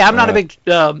there. Yeah, I'm not a big,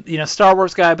 Star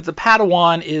Wars guy, but the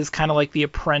Padawan is kind of like the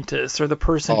apprentice or the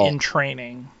person in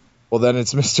training. Well, then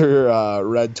it's Mr.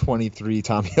 Red 23,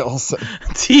 Tommy Olsen.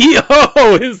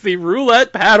 T.O. is the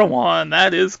Roulette Padawan.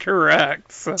 That is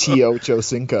correct. So. T.O.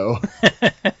 Cinco.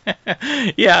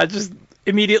 Yeah, just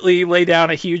immediately lay down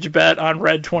a huge bet on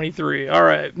Red 23. All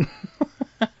right.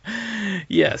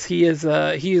 Yes, he is.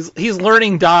 He's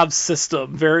learning Dobbs'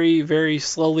 system very, very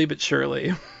slowly but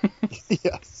surely.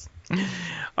 Yes.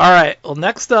 All right. Well,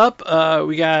 next up,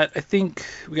 we got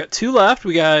 2 left.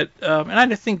 We got, and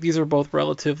I think these are both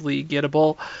relatively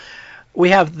gettable. We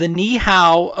have the Ni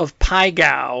Hao of Pai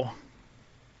Gao.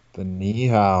 The Ni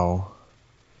Hao.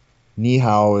 Ni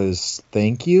Hao is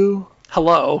thank you?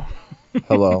 Hello.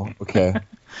 Hello. Okay.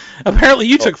 Apparently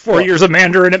you took 4 years of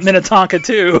Mandarin at Minnetonka,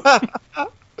 too.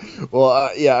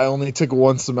 Well, yeah, I only took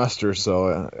 1 semester,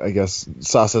 so I guess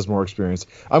Sauce has more experience.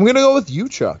 I'm going to go with you,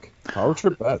 Chuck.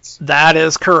 PowerTrip bets. That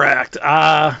is correct.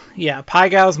 Yeah, Pai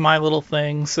Gao's my little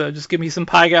thing, so just give me some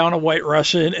Pai Gao and a White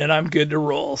Russian, and I'm good to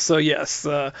roll. So, yes,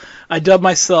 I dub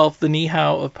myself the Ni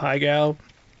Hao of Pai Gao.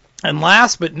 And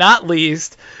last but not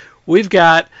least, we've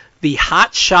got the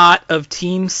Hot Shot of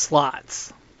Team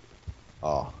Slots.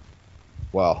 Oh,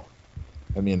 well,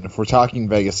 I mean, if we're talking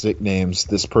Vegas nicknames,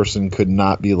 this person could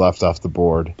not be left off the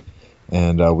board.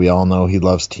 And we all know he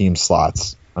loves team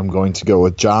slots. I'm going to go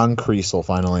with John Creasel,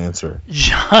 final answer.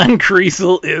 John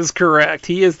Creasel is correct.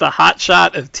 He is the hot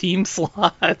shot of team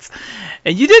slots.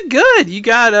 And you did good. You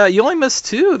got you only missed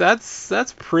 2.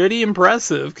 That's pretty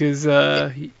impressive cuz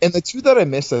and the 2 that I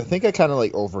missed, I think I kind of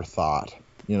like overthought,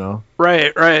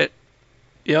 Right.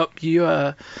 Yep,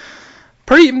 you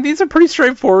these are pretty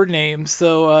straightforward names.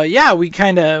 So yeah, we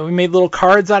made little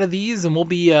cards out of these, and we'll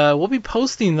be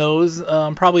posting those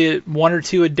probably 1 or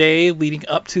 2 a day leading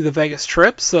up to the Vegas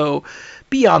trip. So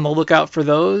be on the lookout for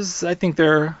those. I think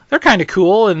they're kind of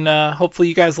cool, and hopefully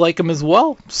you guys like them as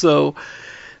well. So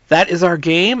that is our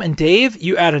game. And Dave,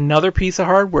 you add another piece of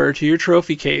hardware to your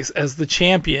trophy case as the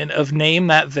champion of Name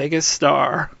That Vegas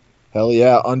Star. Hell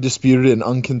yeah, undisputed and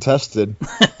uncontested.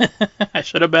 I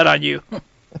should have bet on you.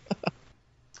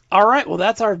 All right, well,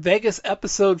 that's our Vegas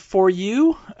episode for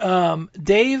you.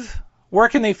 Dave, where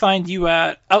can they find you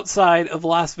at outside of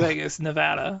Las Vegas,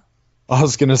 Nevada? I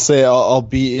was gonna say I'll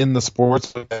be in the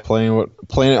sports playing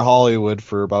Planet Hollywood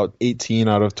for about 18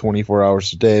 out of 24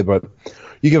 hours a day, but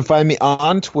you can find me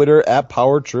on Twitter at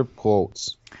PowerTrip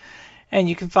Quotes. And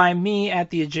you can find me at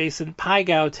the adjacent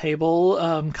PyGao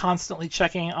table, constantly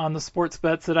checking on the sports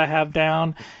bets that I have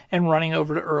down and running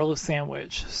over to Earl of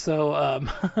Sandwich. So,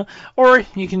 or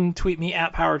you can tweet me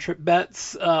at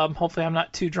PowerTripBets. Hopefully I'm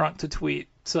not too drunk to tweet.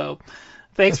 So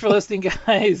thanks for listening,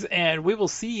 guys, and we will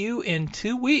see you in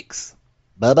 2 weeks.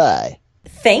 Bye-bye.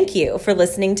 Thank you for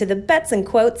listening to the Bets and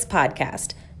Quotes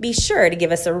podcast. Be sure to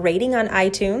give us a rating on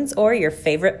iTunes or your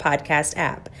favorite podcast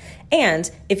app. And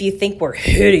if you think we're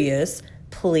hideous,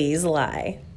 please lie.